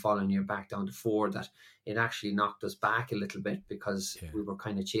 and then the following year back down to 4, that it actually knocked us back a little bit, because we were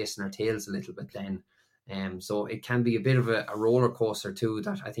kind of chasing our tails a little bit then. So it can be a bit of a roller coaster too,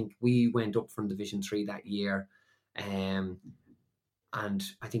 that I think we went up from Division 3 that year, and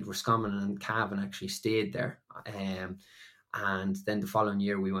I think Roscommon and Cavan actually stayed there. And then the following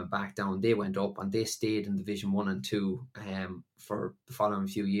year we went back down. They went up and they stayed in Division 1 and 2 for the following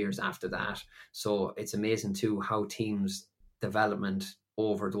few years after that. So it's amazing too how teams' development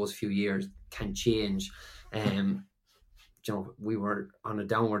over those few years can change. We were on a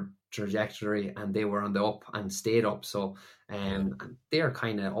downward trajectory and they were on the up and stayed up. So they're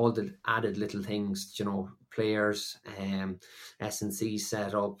kind of all the added little things, players, S&C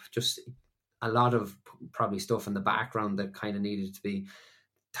set up, just a lot of probably stuff in the background that kind of needed to be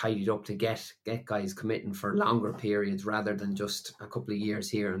tidied up to get guys committing for longer periods rather than just a couple of years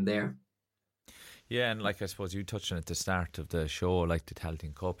here and there. Yeah, and like I suppose you touched on at the start of the show, like the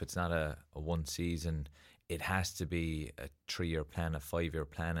Tailteann Cup, it's not a one season. It has to be a 3-year plan, a 5-year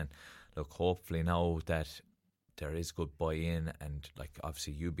plan. And look, hopefully now that there is good buy-in, and like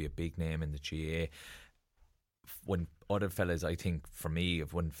obviously you'll be a big name in the GAA, when other fellas, I think for me,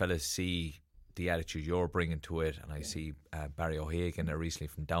 when fellas see the attitude you're bringing to it, and I see Barry O'Hagan recently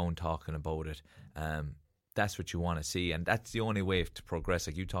from Down talking about it, that's what you want to see, and that's the only way to progress.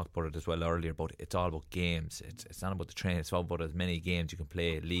 Like you talked about it as well earlier, about it's all about games. It's not about the training, it's all about as many games you can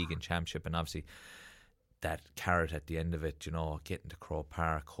play, league and championship, and obviously that carrot at the end of it, getting to Croke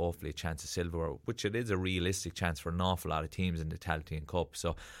Park, hopefully a chance of silverware, which it is a realistic chance for an awful lot of teams in the Tailteann Cup.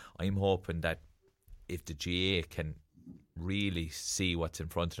 So I'm hoping that if the GAA can really see what's in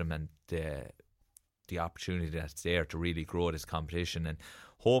front of them and the opportunity that's there to really grow this competition, and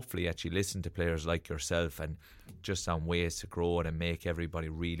hopefully actually listen to players like yourself and just on ways to grow it and make everybody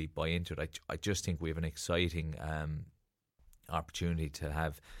really buy into it. I just think we have an exciting opportunity to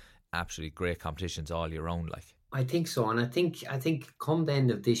have absolutely great competitions all year round. I think so, and I think come the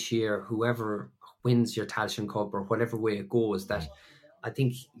end of this year, whoever wins your Tailteann Cup or whatever way it goes, that I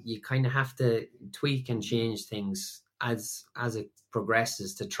think you kind of have to tweak and change things as it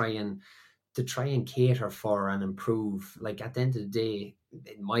progresses to try and cater for and improve. Like at the end of the day,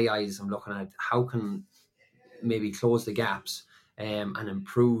 in my eyes, I'm looking at how can maybe close the gaps and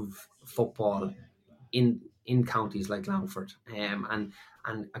improve football in counties like Longford, and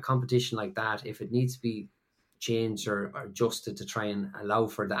a competition like that, if it needs to be changed or adjusted to try and allow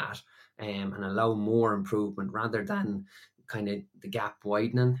for that, and allow more improvement rather than kind of the gap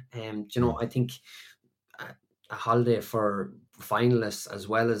widening. I think a holiday for finalists as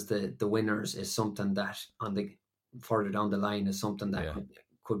well as the winners is something that on the further down the line is something that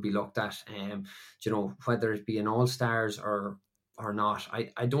could be looked at. Whether it be an all-stars or not,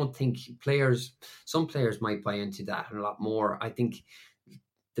 I don't think some players might buy into that a lot more. I think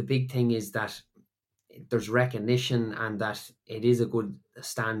the big thing is that there's recognition and that it is a good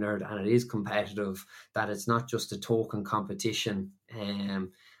standard and it is competitive, that it's not just a token competition.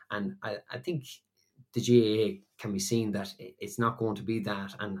 And I think the GAA can be seen that it's not going to be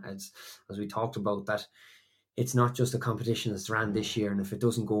that. And as we talked about, that it's not just a competition that's ran this year, and if it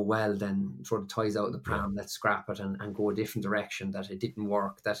doesn't go well, then throw the toys out of the pram, let's scrap it and go a different direction, that it didn't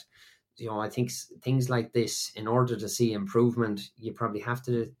work. That, I think things like this, in order to see improvement, you probably have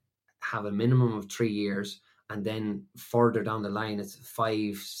to have a minimum of 3 years, and then further down the line, it's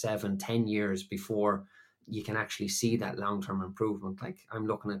 5, 7, 10 years before you can actually see that long-term improvement. Like I'm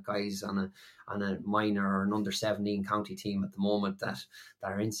looking at guys on a minor or an under 17 county team at the moment that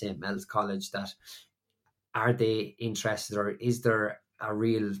are in St. Mel's College, that are they interested, or is there a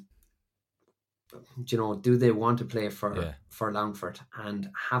real, do they want to play for Longford? And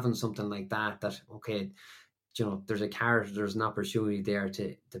having something like that, okay, there's a carrot, there's an opportunity there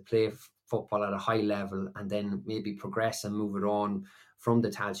to play football at a high level and then maybe progress and move it on from the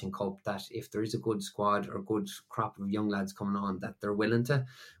Tailteann Cup, that if there is a good squad or good crop of young lads coming on, that they're willing to.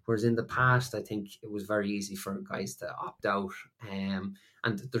 Whereas in the past, I think it was very easy for guys to opt out. And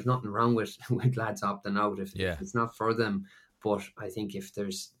there's nothing wrong with lads opting out if it's not for them. But I think if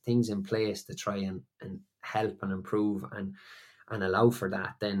there's things in place to try and help and improve and allow for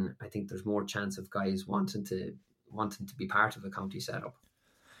that, then I think there's more chance of guys wanting to be part of a county setup.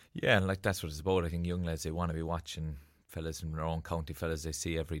 Yeah, and like that's what it's about. I think young lads, they want to be watching fellas in their own county, fellas they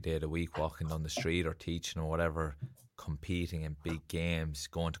see every day of the week walking down the street or teaching or whatever, competing in big games,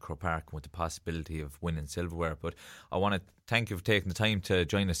 going to Croke Park with the possibility of winning silverware. But I want to thank you for taking the time to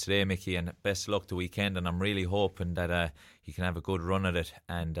join us today, Mickey, and best of luck the weekend. And I'm really hoping that you can have a good run at it.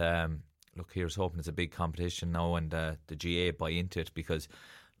 And look, here's hoping it's a big competition now and the GA buy into it, because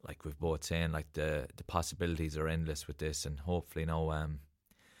like we've both saying, like the possibilities are endless with this, and hopefully now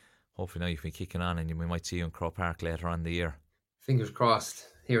you can be kicking on and we might see you in Croke Park later on in the year. Fingers crossed.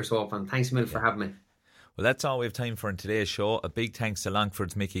 Here's hoping. Thanks a million for having me. Well, that's all we have time for in today's show. A big thanks to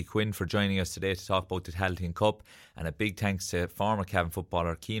Longford's Mickey Quinn for joining us today to talk about the Tailteann Cup, and a big thanks to former Cavan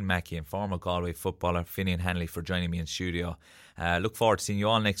footballer Cian Mackey and former Galway footballer Finian Hanley for joining me in studio. Look forward to seeing you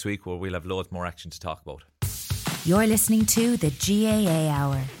all next week, where we'll have loads more action to talk about. You're listening to the GAA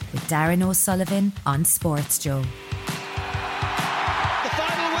Hour with Darren O'Sullivan on Sports Joe.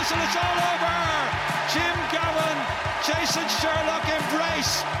 It's all over. Jim Gowan, Jason Sherlock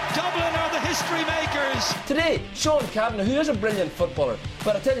embrace. Dublin are the history makers. Today, Sean Kavanagh, who is a brilliant footballer,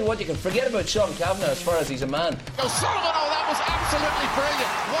 but I tell you what, you can forget about Sean Kavanagh as far as he's a man. O'Sullivan, that was absolutely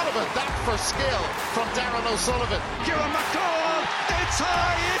brilliant. What about that for skill from Darren O'Sullivan? Kieran McCall, it's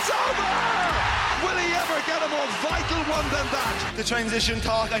high, it's over. Will he ever get a more vital one than that? The transition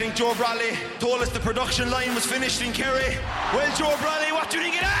talk, I think Joe Bradley told us the production line was finished in Kerry. Well, Joe Bradley, what do you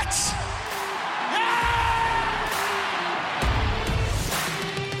think of that?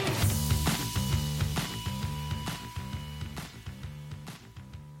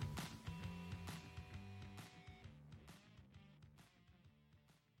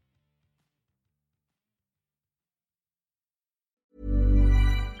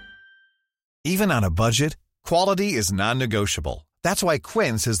 Even on a budget, quality is non-negotiable. That's why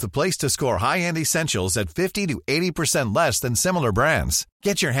Quince is the place to score high-end essentials at 50 to 80% less than similar brands.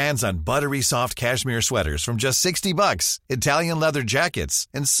 Get your hands on buttery soft cashmere sweaters from just $60, Italian leather jackets,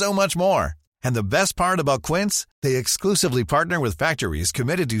 and so much more. And the best part about Quince, they exclusively partner with factories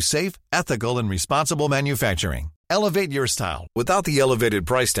committed to safe, ethical, and responsible manufacturing. Elevate your style without the elevated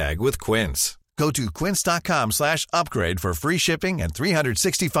price tag with Quince. Go to quince.com/upgrade for free shipping and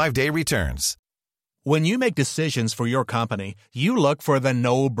 365-day returns. When you make decisions for your company, you look for the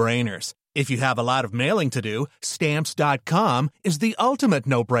no-brainers. If you have a lot of mailing to do, Stamps.com is the ultimate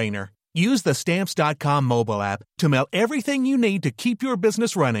no-brainer. Use the Stamps.com mobile app to mail everything you need to keep your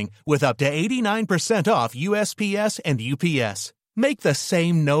business running with up to 89% off USPS and UPS. Make the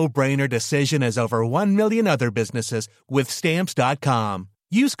same no-brainer decision as over 1 million other businesses with Stamps.com.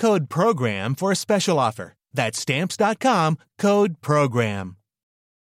 Use code PROGRAM for a special offer. That's Stamps.com, code PROGRAM.